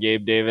believe in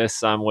Gabe Davis,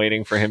 so I'm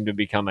waiting for him to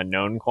become a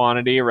known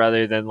quantity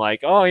rather than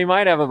like, oh, he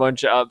might have a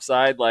bunch of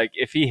upside. Like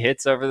if he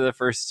hits over the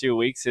first 2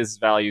 weeks, his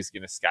value is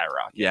going to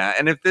skyrocket. Yeah,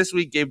 and if this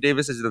week Gabe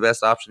Davis is the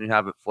best option you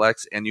have at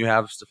flex, and you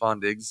have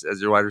Stephon Diggs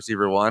as your wide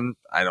receiver 1,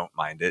 I don't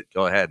mind it.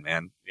 Go ahead,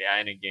 man. Yeah,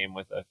 in a game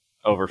with a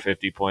over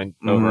 50 point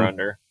over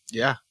under.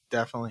 Yeah,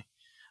 definitely.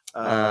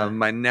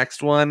 My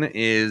next one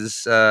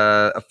is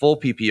a full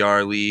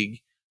PPR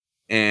league.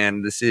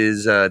 And this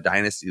is a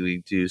Dynasty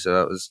League too,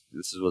 so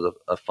this was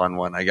a fun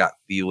one. I got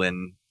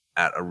Thielen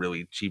at a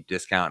really cheap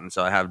discount, and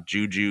so I have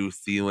Juju,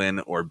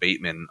 Thielen, or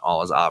Bateman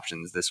all as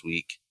options this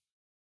week.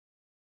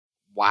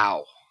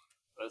 Wow.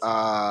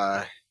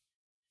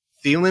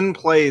 Thielen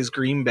plays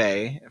Green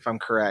Bay, if I'm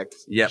correct.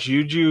 Yep.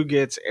 Juju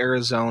gets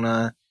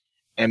Arizona,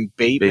 and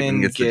Bateman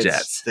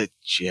gets the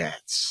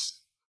Jets.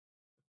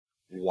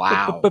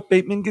 Wow. But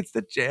Bateman gets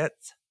the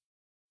Jets.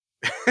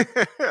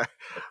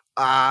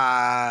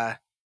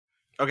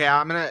 Okay,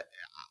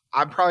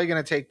 I'm probably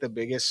gonna take the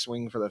biggest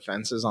swing for the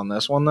fences on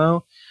this one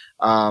though.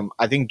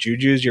 I think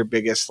Juju's your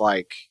biggest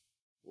like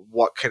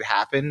what could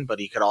happen, but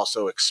he could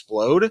also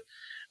explode.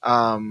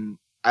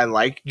 I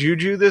like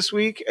Juju this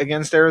week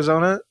against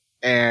Arizona,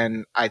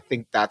 and I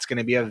think that's going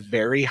to be a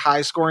very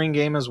high scoring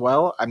game as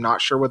well. I'm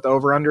not sure what the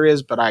over under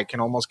is, but I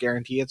can almost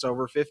guarantee it's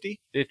over 50.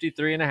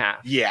 53.5.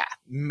 Yeah,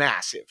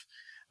 massive.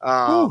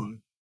 Thielen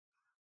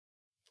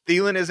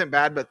isn't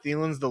bad, but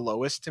Thielen's the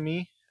lowest to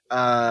me.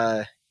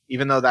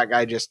 Even though that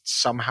guy just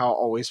somehow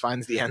always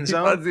finds the end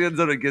zone. He finds the end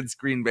zone against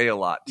Green Bay a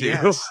lot,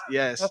 too.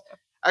 Yes.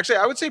 Actually,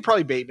 I would say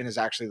probably Bateman is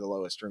actually the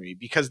lowest for me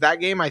because that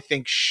game I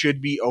think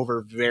should be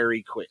over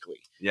very quickly.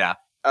 Yeah,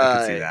 I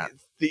can see that.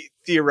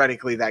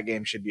 Theoretically, that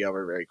game should be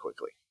over very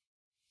quickly.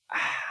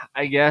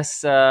 I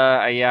guess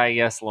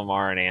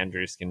Lamar and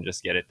Andrews can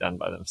just get it done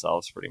by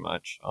themselves pretty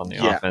much on the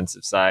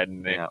offensive side,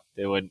 and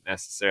they wouldn't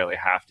necessarily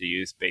have to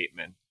use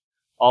Bateman.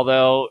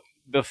 Although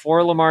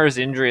before Lamar's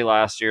injury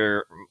last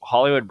year,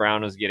 Hollywood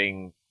Brown was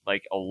getting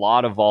like a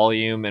lot of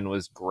volume and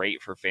was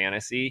great for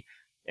fantasy.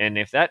 And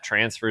if that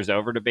transfers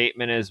over to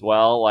Bateman as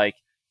well, like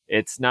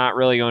it's not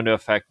really going to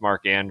affect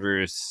Mark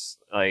Andrews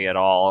like at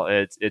all.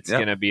 It's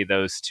going to be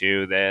those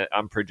two that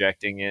I'm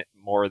projecting it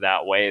more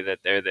that way, that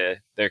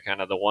they're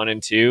kind of the 1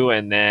 and 2,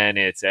 and then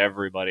it's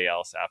everybody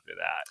else after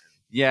that.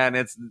 Yeah, and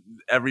it's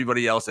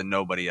everybody else and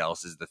nobody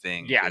else is the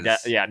thing.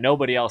 Yeah,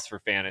 nobody else for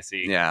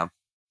fantasy. Yeah.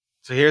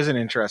 So here's an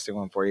interesting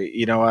one for you.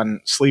 You know, on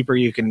Sleeper,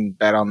 you can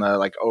bet on the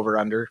like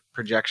over-under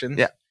projections.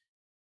 Yeah.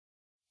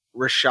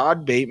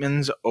 Rashad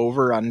Bateman's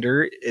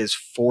over-under is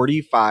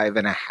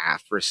 45.5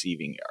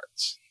 receiving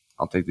yards.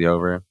 I'll take the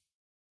over.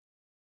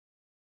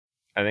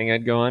 I think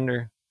I'd go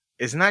under.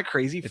 Isn't that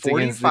crazy? It's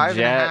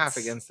 45.5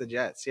 against the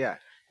Jets. Yeah.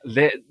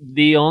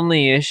 The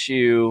only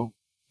issue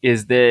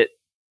is that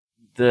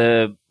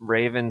the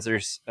Ravens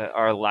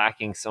are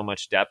lacking so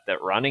much depth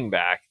at running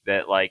back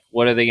that, like,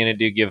 what are they going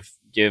to do?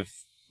 Give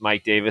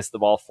Mike Davis the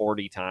ball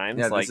 40 times?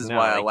 Yeah, like, this is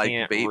why I like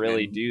can't Bateman.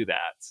 really do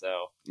that.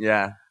 So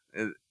yeah,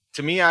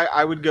 to me,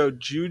 I would go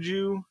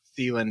Juju,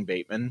 Thielen,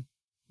 Bateman,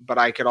 but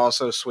I could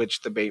also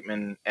switch to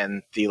Bateman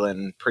and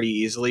Thielen pretty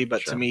easily.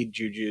 But to me,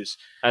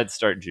 I'd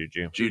start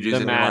Juju. Juju's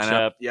the in matchup. the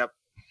lineup. Yep.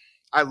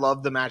 I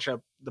love the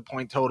matchup, the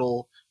point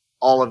total,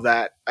 all of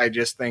that. I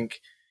just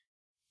think,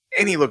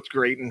 and he looked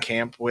great in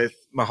camp with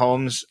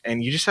Mahomes,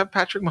 and you just have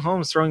Patrick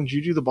Mahomes throwing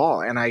Juju the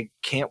ball, and I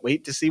can't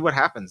wait to see what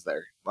happens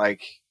there.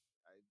 Like,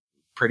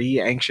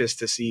 pretty anxious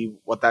to see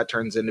what that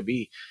turns into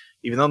be.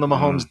 Even though the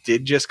Mahomes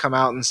did just come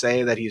out and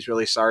say that he's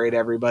really sorry to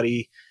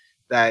everybody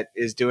that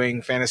is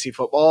doing fantasy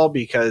football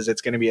because it's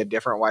going to be a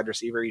different wide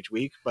receiver each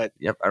week. But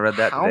yep, I read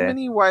that how today.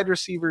 many wide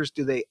receivers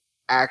do they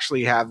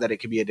actually have that it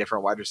could be a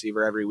different wide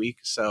receiver every week?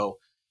 So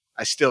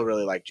I still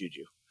really like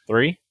Juju.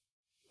 3?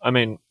 I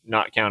mean,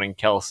 not counting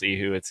Kelsey,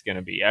 who it's going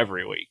to be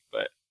every week,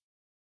 but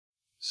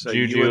So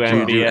Juju,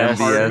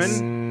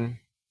 MBS,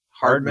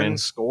 Hardman,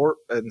 score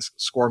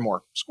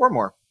more.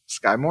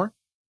 Sky Moore.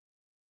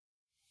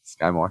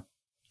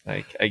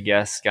 Like, I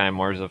guess Sky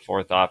Moore's a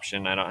fourth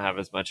option. I don't have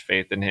as much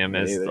faith in him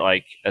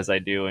as I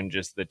do in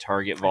just the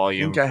target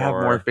volume. I think I have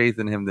more faith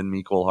in him than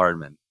Mecole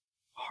Hardman.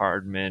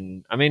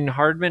 Hardman. I mean,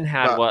 Hardman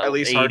had at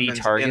least 80 Hardman's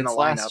targets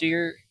last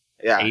year.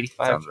 Yeah,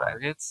 85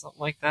 targets, something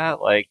like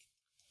that. Like,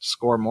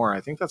 Score More.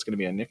 I think that's going to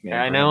be a nickname.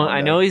 I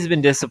know he's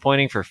been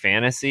disappointing for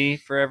fantasy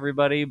for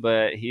everybody,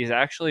 but he's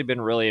actually been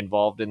really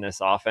involved in this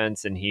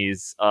offense, and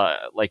he's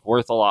like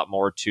worth a lot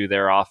more to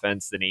their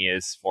offense than he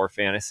is for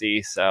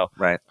fantasy. So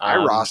right, I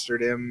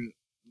rostered him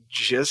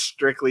just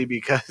strictly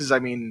because, I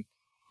mean,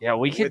 yeah,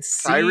 we could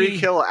see Tyreek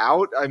Hill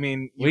out. I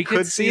mean, we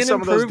could see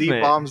some of those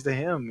deep bombs to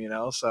him, you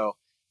know, so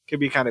it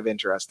could be kind of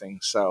interesting.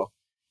 So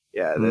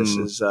yeah, this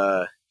is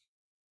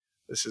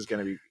going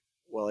to be.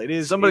 Well, it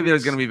is somebody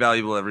that's going to be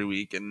valuable every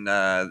week, and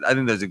I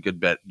think there's a good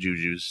bet.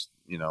 Juju's,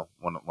 you know,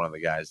 one of the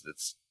guys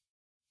that's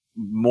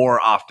more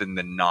often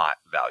than not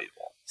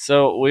valuable.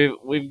 So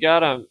we've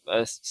got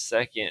a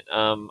second.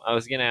 I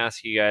was going to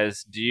ask you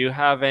guys, do you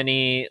have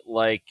any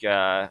like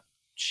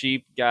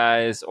cheap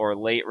guys or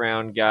late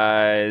round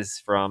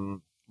guys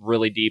from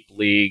really deep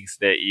leagues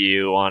that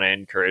you want to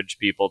encourage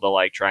people to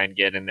like try and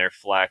get in their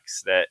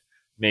flex that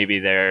maybe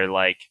they're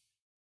like,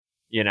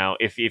 you know,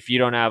 if you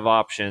don't have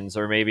options,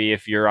 or maybe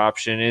if your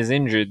option is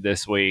injured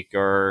this week,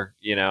 or,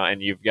 you know,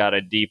 and you've got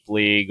a deep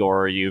league,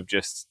 or you've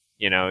just,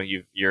 you know,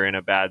 you're in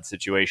a bad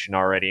situation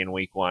already in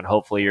week 1.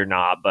 Hopefully you're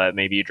not, but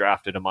maybe you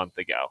drafted a month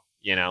ago,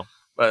 you know.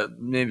 But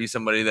maybe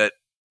somebody that,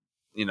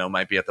 you know,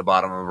 might be at the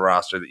bottom of a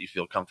roster that you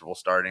feel comfortable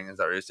starting. Is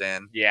that what you're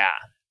saying? Yeah.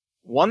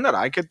 One that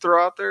I could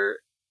throw out there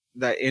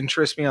that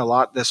interests me a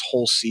lot this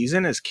whole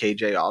season is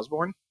KJ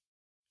Osborne.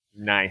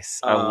 Nice.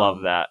 I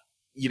love that.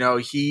 You know,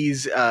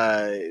 he's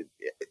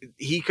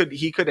he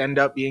could end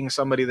up being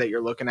somebody that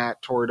you're looking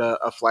at toward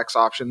a flex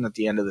option at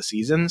the end of the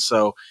season.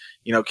 So,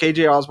 you know,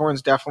 KJ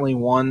Osborne's definitely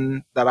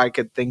one that I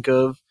could think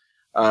of.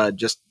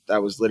 Just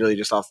that was literally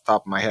just off the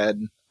top of my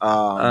head.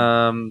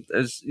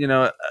 As you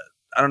know,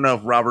 I don't know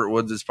if Robert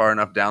Woods is far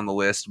enough down the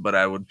list, but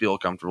I would feel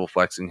comfortable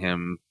flexing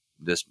him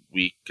this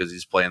week because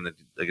he's playing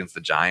against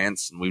the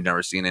Giants, and we've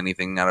never seen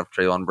anything out of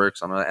Treylon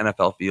Burks on an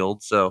NFL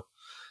field, so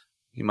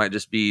he might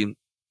just be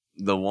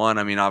the one.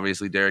 I mean,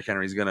 obviously Derrick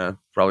Henry's gonna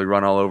probably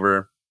run all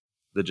over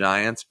the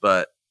Giants,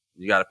 but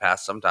you got to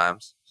pass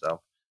sometimes.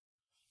 So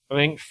I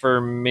think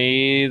for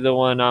me, the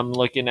one I'm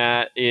looking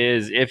at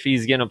is if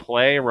he's going to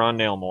play,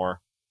 Rondale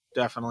Moore.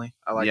 Definitely.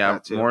 I like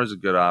that too. Moore is a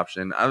good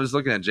option. I was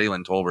looking at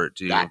Jalen Tolbert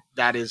too.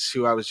 That is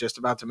who I was just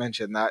about to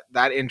mention.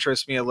 That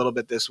interests me a little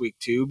bit this week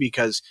too,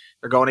 because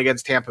they're going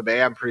against Tampa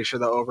Bay. I'm pretty sure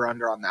the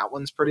over-under on that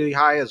one's pretty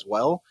high as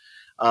well.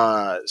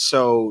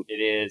 So it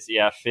is,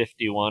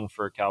 51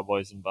 for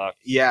Cowboys and Bucks.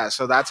 Yeah,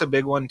 so that's a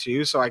big one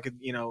too. So I could,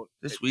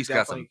 this week's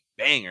got some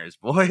bangers,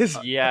 boys.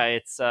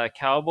 It's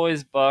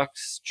Cowboys,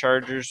 Bucks,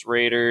 Chargers,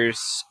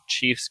 Raiders,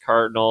 Chiefs,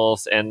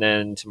 Cardinals, and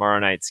then tomorrow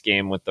night's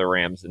game with the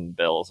Rams and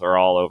Bills are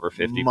all over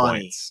 50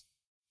 points.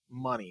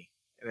 Money.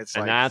 And it's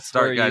that's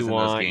where you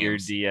want your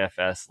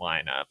DFS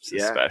lineups,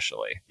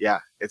 especially. Yeah,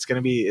 it's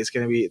gonna be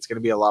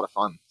a lot of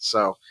fun.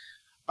 So,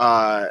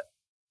 I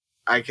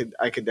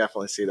could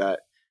definitely see that.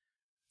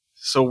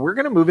 So we're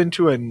going to move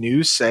into a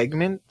new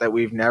segment that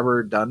we've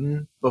never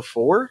done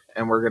before,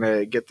 and we're going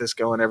to get this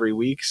going every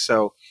week.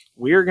 So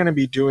we are going to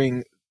be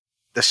doing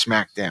the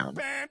SmackDown.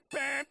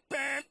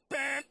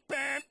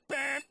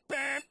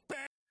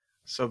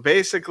 So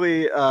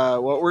basically,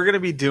 what we're going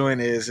to be doing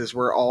is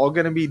we're all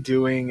going to be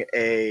doing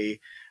a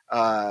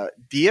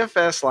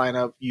DFS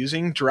lineup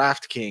using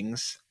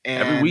DraftKings.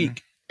 And every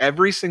week.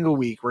 Every single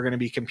week, we're going to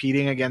be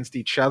competing against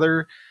each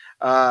other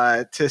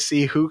to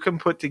see who can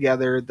put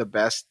together the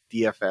best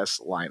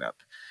DFS lineup.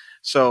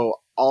 So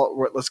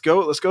let's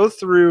go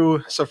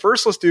through. So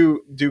first, let's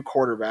do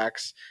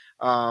quarterbacks.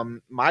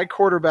 My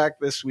quarterback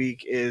this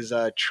week is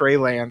Trey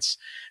Lance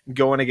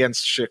going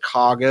against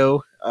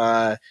Chicago.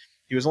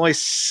 He was only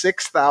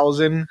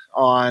 6,000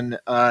 on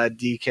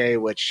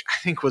DK, which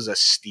I think was a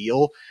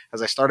steal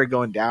as I started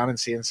going down and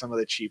seeing some of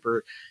the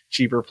cheaper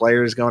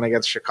players going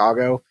against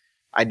Chicago.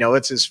 I know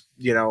it's his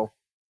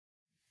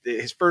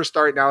first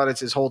start now that it's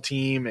his whole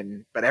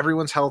team, but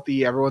everyone's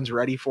healthy, everyone's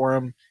ready for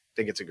him. I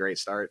think it's a great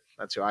start.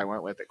 That's who I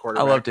went with at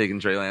quarterback. I love taking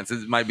Trey Lance.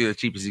 It might be the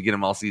cheapest you get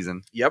him all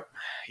season. Yep,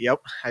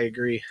 I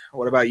agree.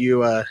 What about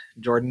you,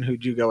 Jordan?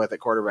 Who'd you go with at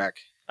quarterback?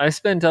 I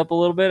spent up a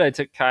little bit. I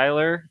took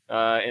Kyler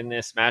in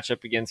this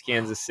matchup against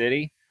Kansas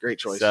City. Great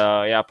choice.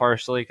 So,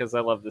 partially because I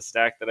love the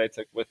stack that I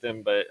took with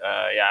him. But,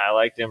 I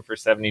liked him for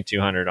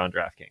 7,200 on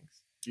DraftKings.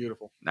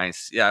 Beautiful.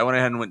 Nice. Yeah, I went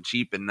ahead and went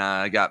cheap and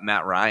got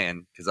Matt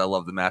Ryan because I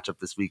love the matchup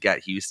this week at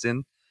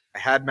Houston. I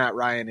had Matt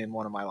Ryan in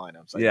one of my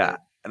lineups.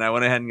 And I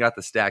went ahead and got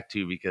the stack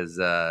too because,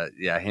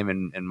 him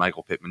and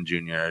Michael Pittman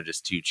Jr. are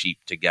just too cheap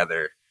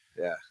together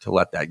to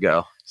let that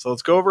go. So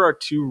let's go over our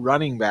two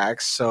running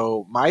backs.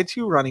 So my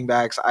two running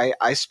backs,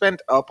 I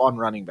spent up on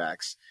running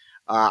backs.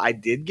 I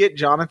did get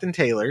Jonathan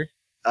Taylor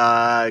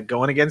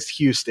going against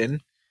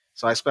Houston.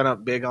 So I spent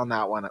up big on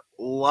that one.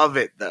 Love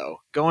it, though.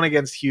 Going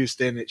against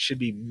Houston, it should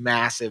be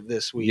massive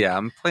this week. Yeah,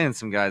 I'm playing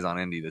some guys on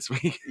Indy this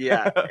week.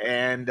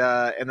 And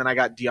then I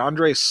got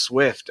DeAndre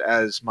Swift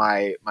as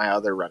my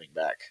other running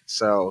back.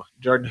 So,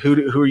 Jordan,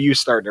 who are you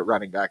starting at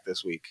running back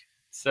this week?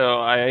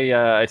 So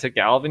I took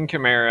Alvin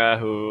Kamara,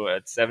 who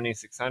at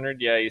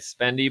 7,600, he's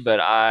spendy, but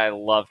I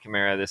love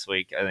Kamara this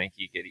week. I think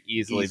he could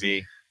easily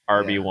be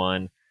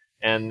RB1.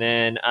 And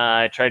then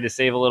I tried to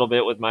save a little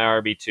bit with my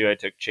RB2. I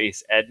took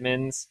Chase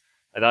Edmonds.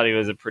 I thought he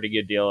was a pretty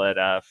good deal at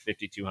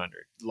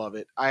 5,200. Love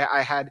it.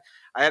 I had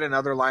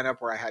another lineup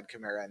where I had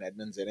Kamara and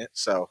Edmonds in it,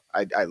 so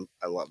I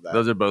love that.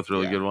 Those are both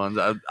really good ones.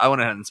 I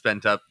went ahead and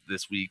spent up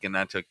this week, and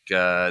I took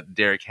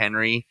Derrick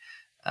Henry.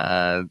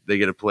 They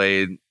get to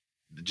play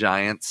the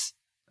Giants,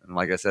 and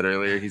like I said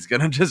earlier, he's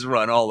gonna just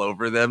run all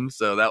over them.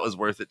 So that was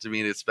worth it to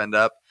me to spend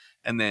up.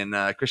 And then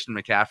Christian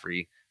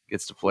McCaffrey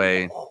gets to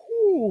play.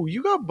 Oh,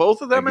 you got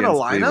both of them in a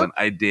lineup? Cleveland.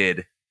 I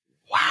did.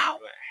 Wow.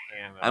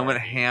 I went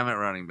ham at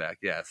running back.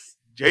 Yes.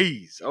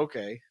 Jeez.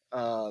 Okay.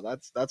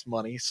 That's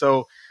money.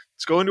 So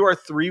let's go into our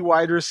three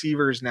wide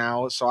receivers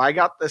now. So I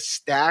got the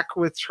stack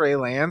with Trey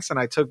Lance, and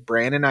I took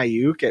Brandon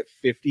Ayuk at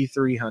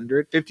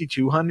 5,200.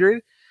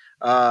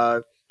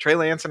 Trey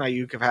Lance and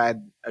Ayuk have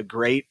had a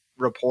great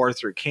rapport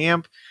through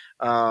camp.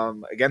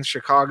 Against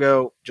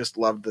Chicago, just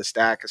loved the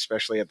stack,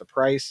 especially at the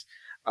price.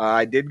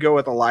 I did go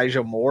with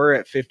Elijah Moore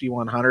at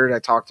 5,100. I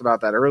talked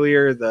about that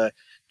earlier. The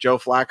Joe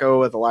Flacco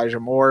with Elijah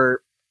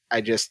Moore.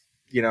 I just,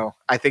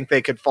 I think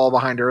they could fall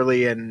behind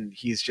early and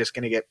he's just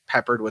going to get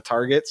peppered with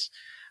targets.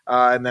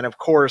 And then, of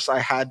course, I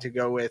had to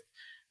go with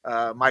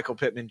Michael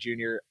Pittman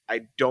Jr.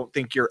 I don't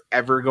think you're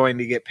ever going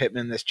to get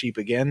Pittman this cheap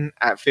again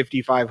at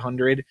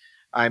 5,500.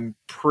 I'm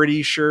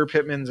pretty sure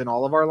Pittman's in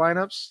all of our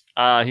lineups.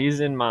 He's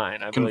in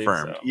mine. I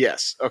Confirmed. believe so.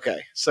 Yes.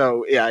 Okay.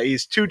 So, yeah,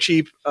 he's too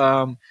cheap.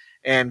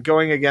 And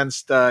going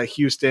against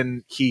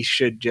Houston, he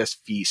should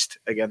just feast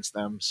against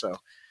them. So,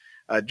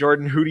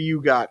 Jordan, who do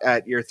you got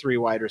at your three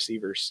wide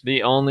receivers?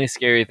 The only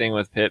scary thing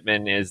with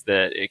Pittman is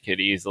that it could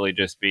easily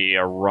just be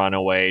a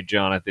runaway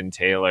Jonathan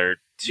Taylor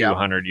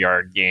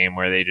 200-yard game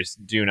where they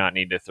just do not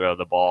need to throw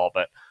the ball.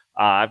 But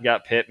I've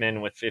got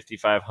Pittman with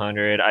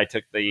 5,500. I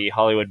took the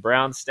Hollywood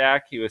Brown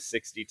stack. He was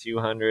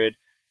 6,200.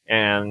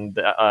 and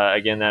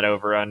again that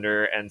over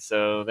under. And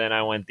so then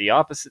I went the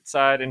opposite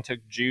side and took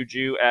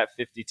Juju at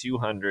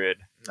 5,200.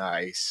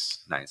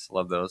 Nice.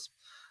 Love those.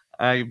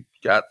 I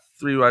got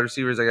 3 wide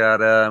receivers. I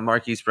got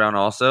Marquise Brown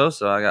also,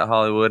 so I got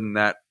Hollywood in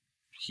that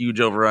huge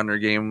over under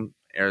game,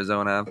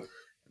 Arizona.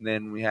 And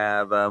then we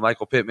have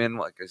Michael Pittman,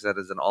 like I said,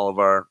 is in all of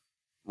our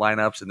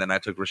lineups. And then I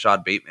took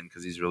Rashad Bateman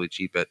because he's really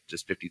cheap at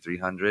just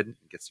 5,300.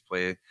 He gets to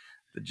play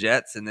the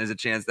Jets, and there's a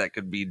chance that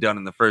could be done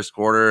in the first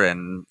quarter,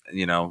 and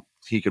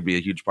he could be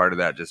a huge part of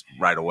that just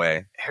right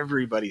away.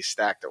 Everybody's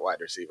stacked at wide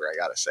receiver, I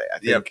gotta say.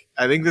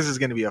 I think this is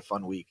going to be a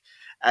fun week.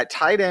 At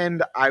tight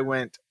end, I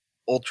went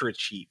ultra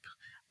cheap.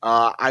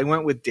 I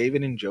went with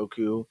David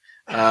Njoku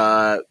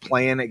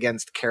playing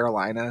against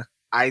Carolina.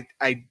 I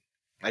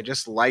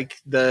just like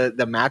the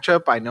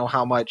matchup. I know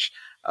how much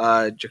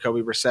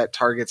Jacoby Brissett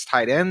targets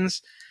tight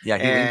ends. Yeah,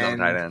 he leans on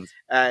tight ends.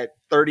 At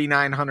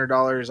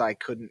 $3,900, I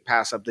couldn't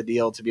pass up the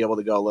deal to be able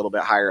to go a little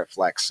bit higher at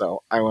flex.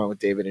 So I went with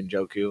David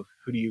Njoku.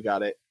 Who do you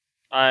got it?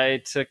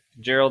 I took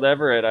Gerald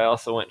Everett. I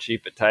also went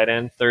cheap at tight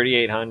end,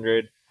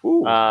 3,800.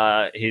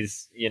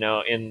 He's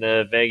in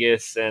the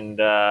Vegas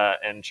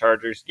and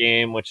Chargers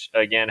game, which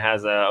again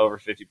has a over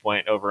 50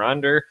 point over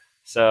under.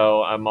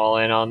 So I'm all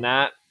in on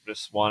that.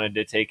 Just wanted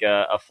to take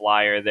a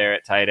flyer there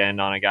at tight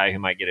end on a guy who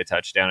might get a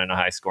touchdown in a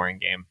high scoring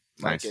game.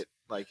 Like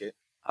it.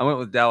 I went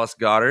with Dallas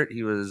Goedert.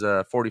 He was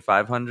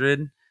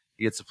 4,500.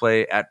 He gets to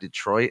play at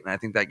Detroit, and I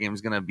think that game is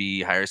going to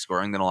be higher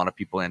scoring than a lot of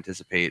people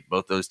anticipate.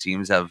 Both those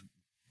teams have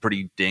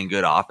pretty dang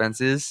good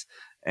offenses,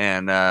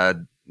 and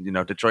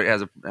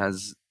Detroit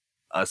has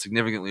a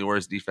significantly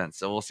worse defense.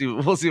 So we'll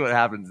see what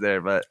happens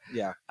there. But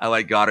yeah, I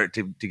like Goddard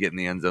to get in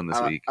the end zone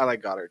this week. I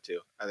like Goddard too.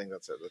 I think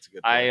that's a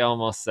good point. I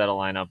almost set a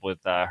lineup with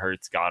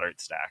Hurts Goddard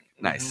stack.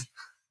 Nice.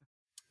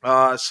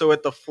 So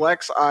at the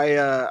flex,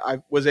 I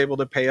was able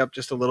to pay up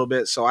just a little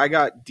bit. So I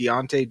got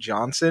Deontay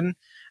Johnson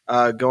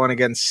going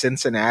against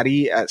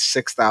Cincinnati at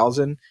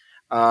 6,000.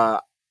 I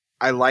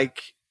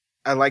like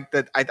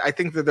that. I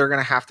think that they're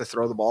going to have to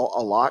throw the ball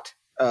a lot.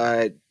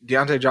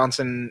 Deontay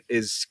Johnson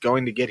is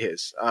going to get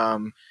his.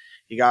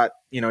 He got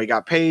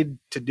paid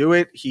to do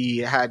it. He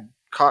had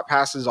caught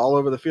passes all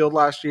over the field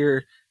last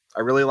year. I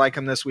really like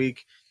him this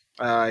week.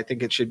 I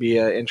think it should be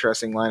an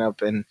interesting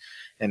lineup,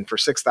 and for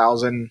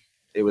 6,000,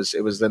 it was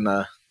then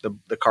the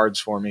cards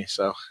for me.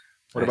 So,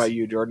 what about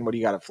you, Jordan? What do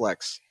you got at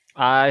flex?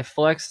 I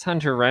flexed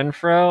Hunter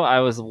Renfrow. I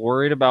was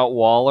worried about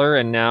Waller,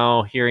 and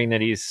now hearing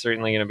that he's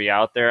certainly going to be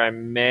out there, I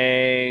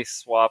may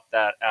swap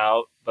that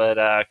out. But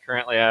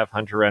currently, I have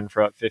Hunter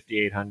Renfrow at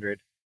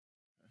 5,800.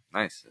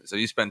 Nice. So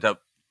you spent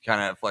up kind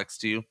of at flex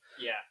too.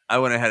 Yeah. I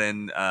went ahead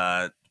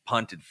and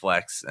punted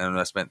flex, and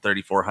I spent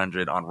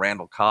 3,400 on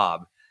Randall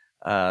Cobb.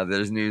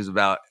 There's news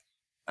about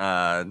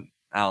Alan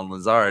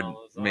Lazard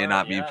may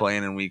not be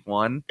playing in week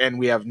 1. And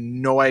we have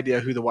no idea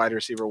who the wide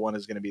receiver 1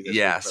 is going to be this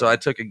week. So I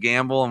took a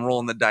gamble. I'm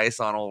rolling the dice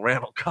on old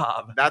Randall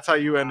Cobb. That's how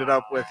you ended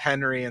up with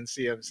Henry and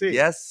CMC.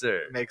 Yes,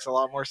 sir. Makes a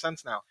lot more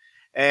sense now.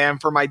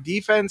 And for my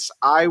defense,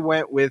 I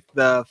went with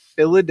the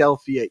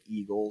Philadelphia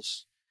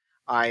Eagles.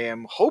 I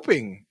am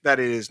hoping that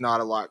it is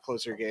not a lot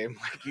closer game,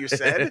 like you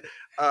said.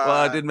 Well,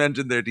 I did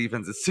mention their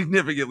defense is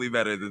significantly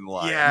better than the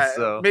Lions. Yeah,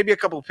 so maybe a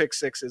couple pick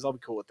sixes. I'll be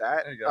cool with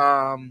that. There you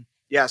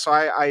go. So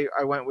I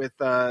went with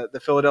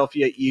the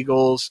Philadelphia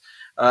Eagles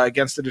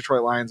against the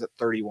Detroit Lions at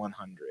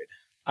 3,100.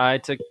 I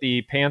took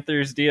the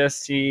Panthers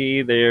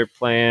DST. They're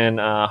playing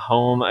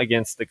home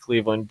against the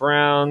Cleveland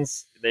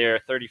Browns. They are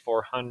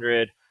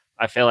 3,400.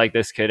 I feel like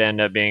this could end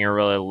up being a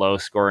really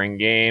low-scoring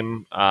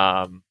game.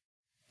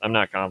 I'm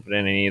not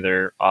confident in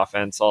either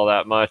offense all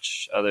that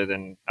much, other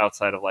than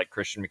outside of like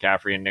Christian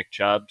McCaffrey and Nick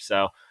Chubb.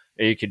 So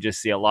you could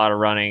just see a lot of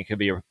running. It could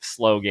be a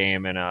slow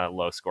game and a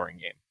low-scoring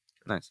game.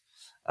 Nice.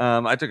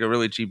 I took a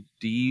really cheap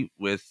D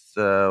with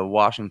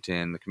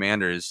Washington. The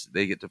Commanders,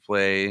 they get to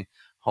play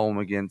home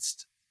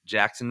against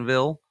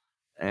Jacksonville,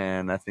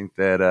 and I think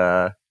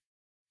that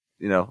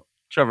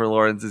Trevor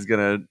Lawrence is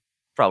gonna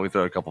probably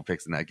throw a couple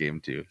picks in that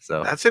game too.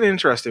 So that's an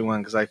interesting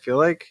one because I feel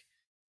like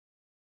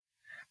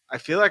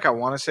I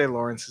want to say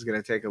Lawrence is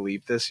going to take a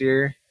leap this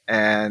year,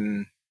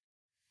 and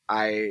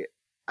I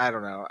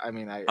don't know. I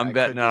mean, I'm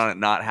betting on it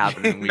not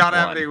happening. Not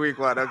happening week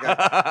 1. Okay,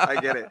 I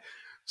get it.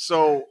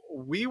 So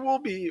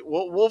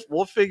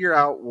we'll figure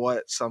out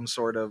what some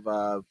sort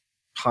of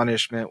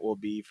punishment will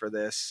be for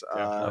this.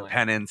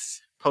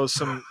 Penance. Post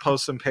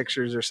some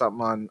pictures or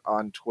something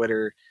on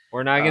Twitter.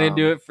 We're not going to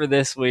do it for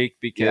this week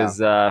because,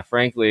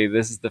 frankly,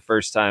 this is the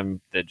first time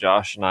that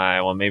Josh and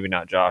I, well, maybe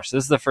not Josh.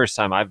 This is the first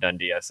time I've done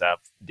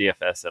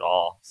DFS at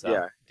all. So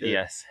yeah,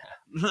 DS.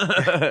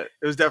 It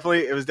was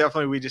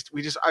definitely we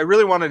just I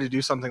really wanted to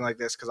do something like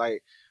this because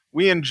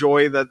we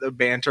enjoy the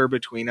banter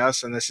between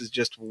us, and this is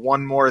just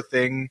one more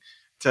thing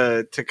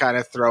to kind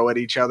of throw at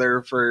each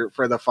other for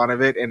the fun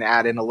of it and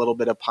add in a little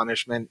bit of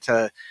punishment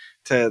to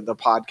the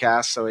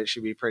podcast, so it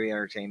should be pretty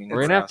entertaining.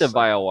 We're gonna have to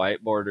buy a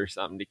whiteboard or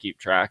something to keep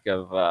track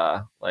of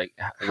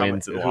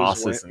wins and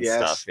losses and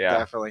stuff. Yeah,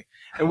 definitely.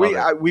 And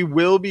we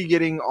will be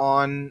getting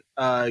on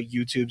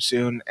YouTube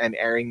soon and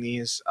airing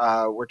these.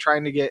 We're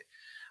trying to get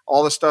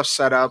all the stuff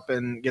set up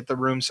and get the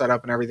room set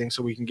up and everything,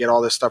 so we can get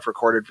all this stuff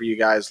recorded for you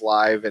guys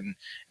live and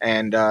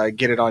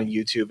get it on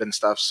YouTube and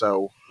stuff,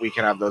 so we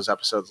can have those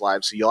episodes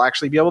live. So you'll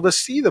actually be able to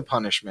see the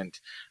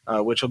punishment,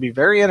 which will be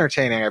very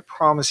entertaining. I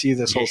promise you,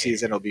 this whole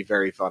season will be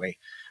very funny.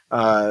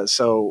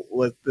 So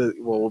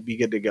we'll be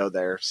good to go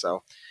there.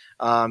 So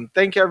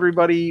thank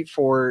everybody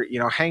for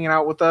hanging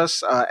out with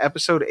us.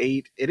 Episode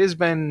 8. It's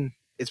been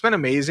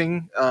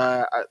amazing.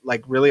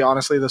 Like, really,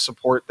 honestly, the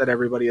support that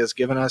everybody has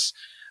given us.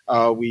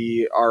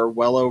 We are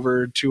well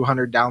over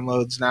 200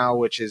 downloads now,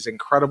 which is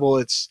incredible.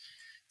 It's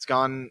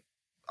gone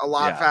a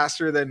lot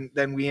faster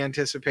than we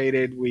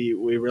anticipated. We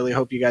really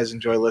hope you guys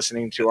enjoy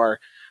listening to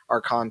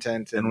our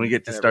content, and we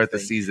get to start the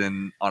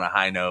season on a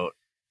high note.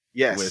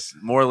 Yes, with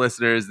more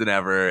listeners than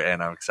ever,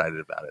 and I'm excited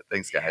about it.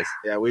 Thanks, guys.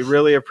 Yeah, we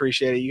really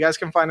appreciate it. You guys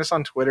can find us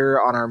on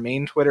Twitter, on our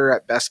main Twitter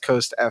at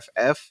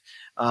BestCoastFF.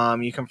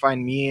 You can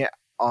find me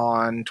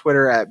on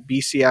Twitter at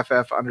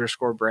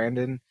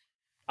BCFF_Brandon.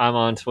 I'm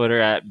on Twitter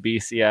at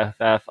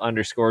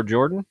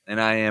BCFF_Jordan.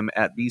 And I am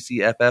at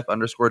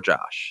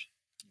BCFF_Josh.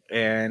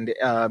 And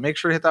make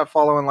sure to hit that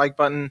follow and like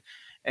button.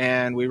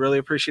 And we really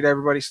appreciate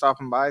everybody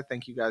stopping by.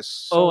 Thank you guys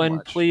so much. Oh,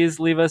 and please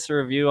leave us a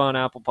review on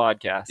Apple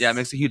Podcasts. Yeah, it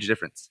makes a huge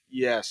difference.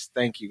 Yes,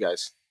 thank you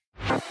guys.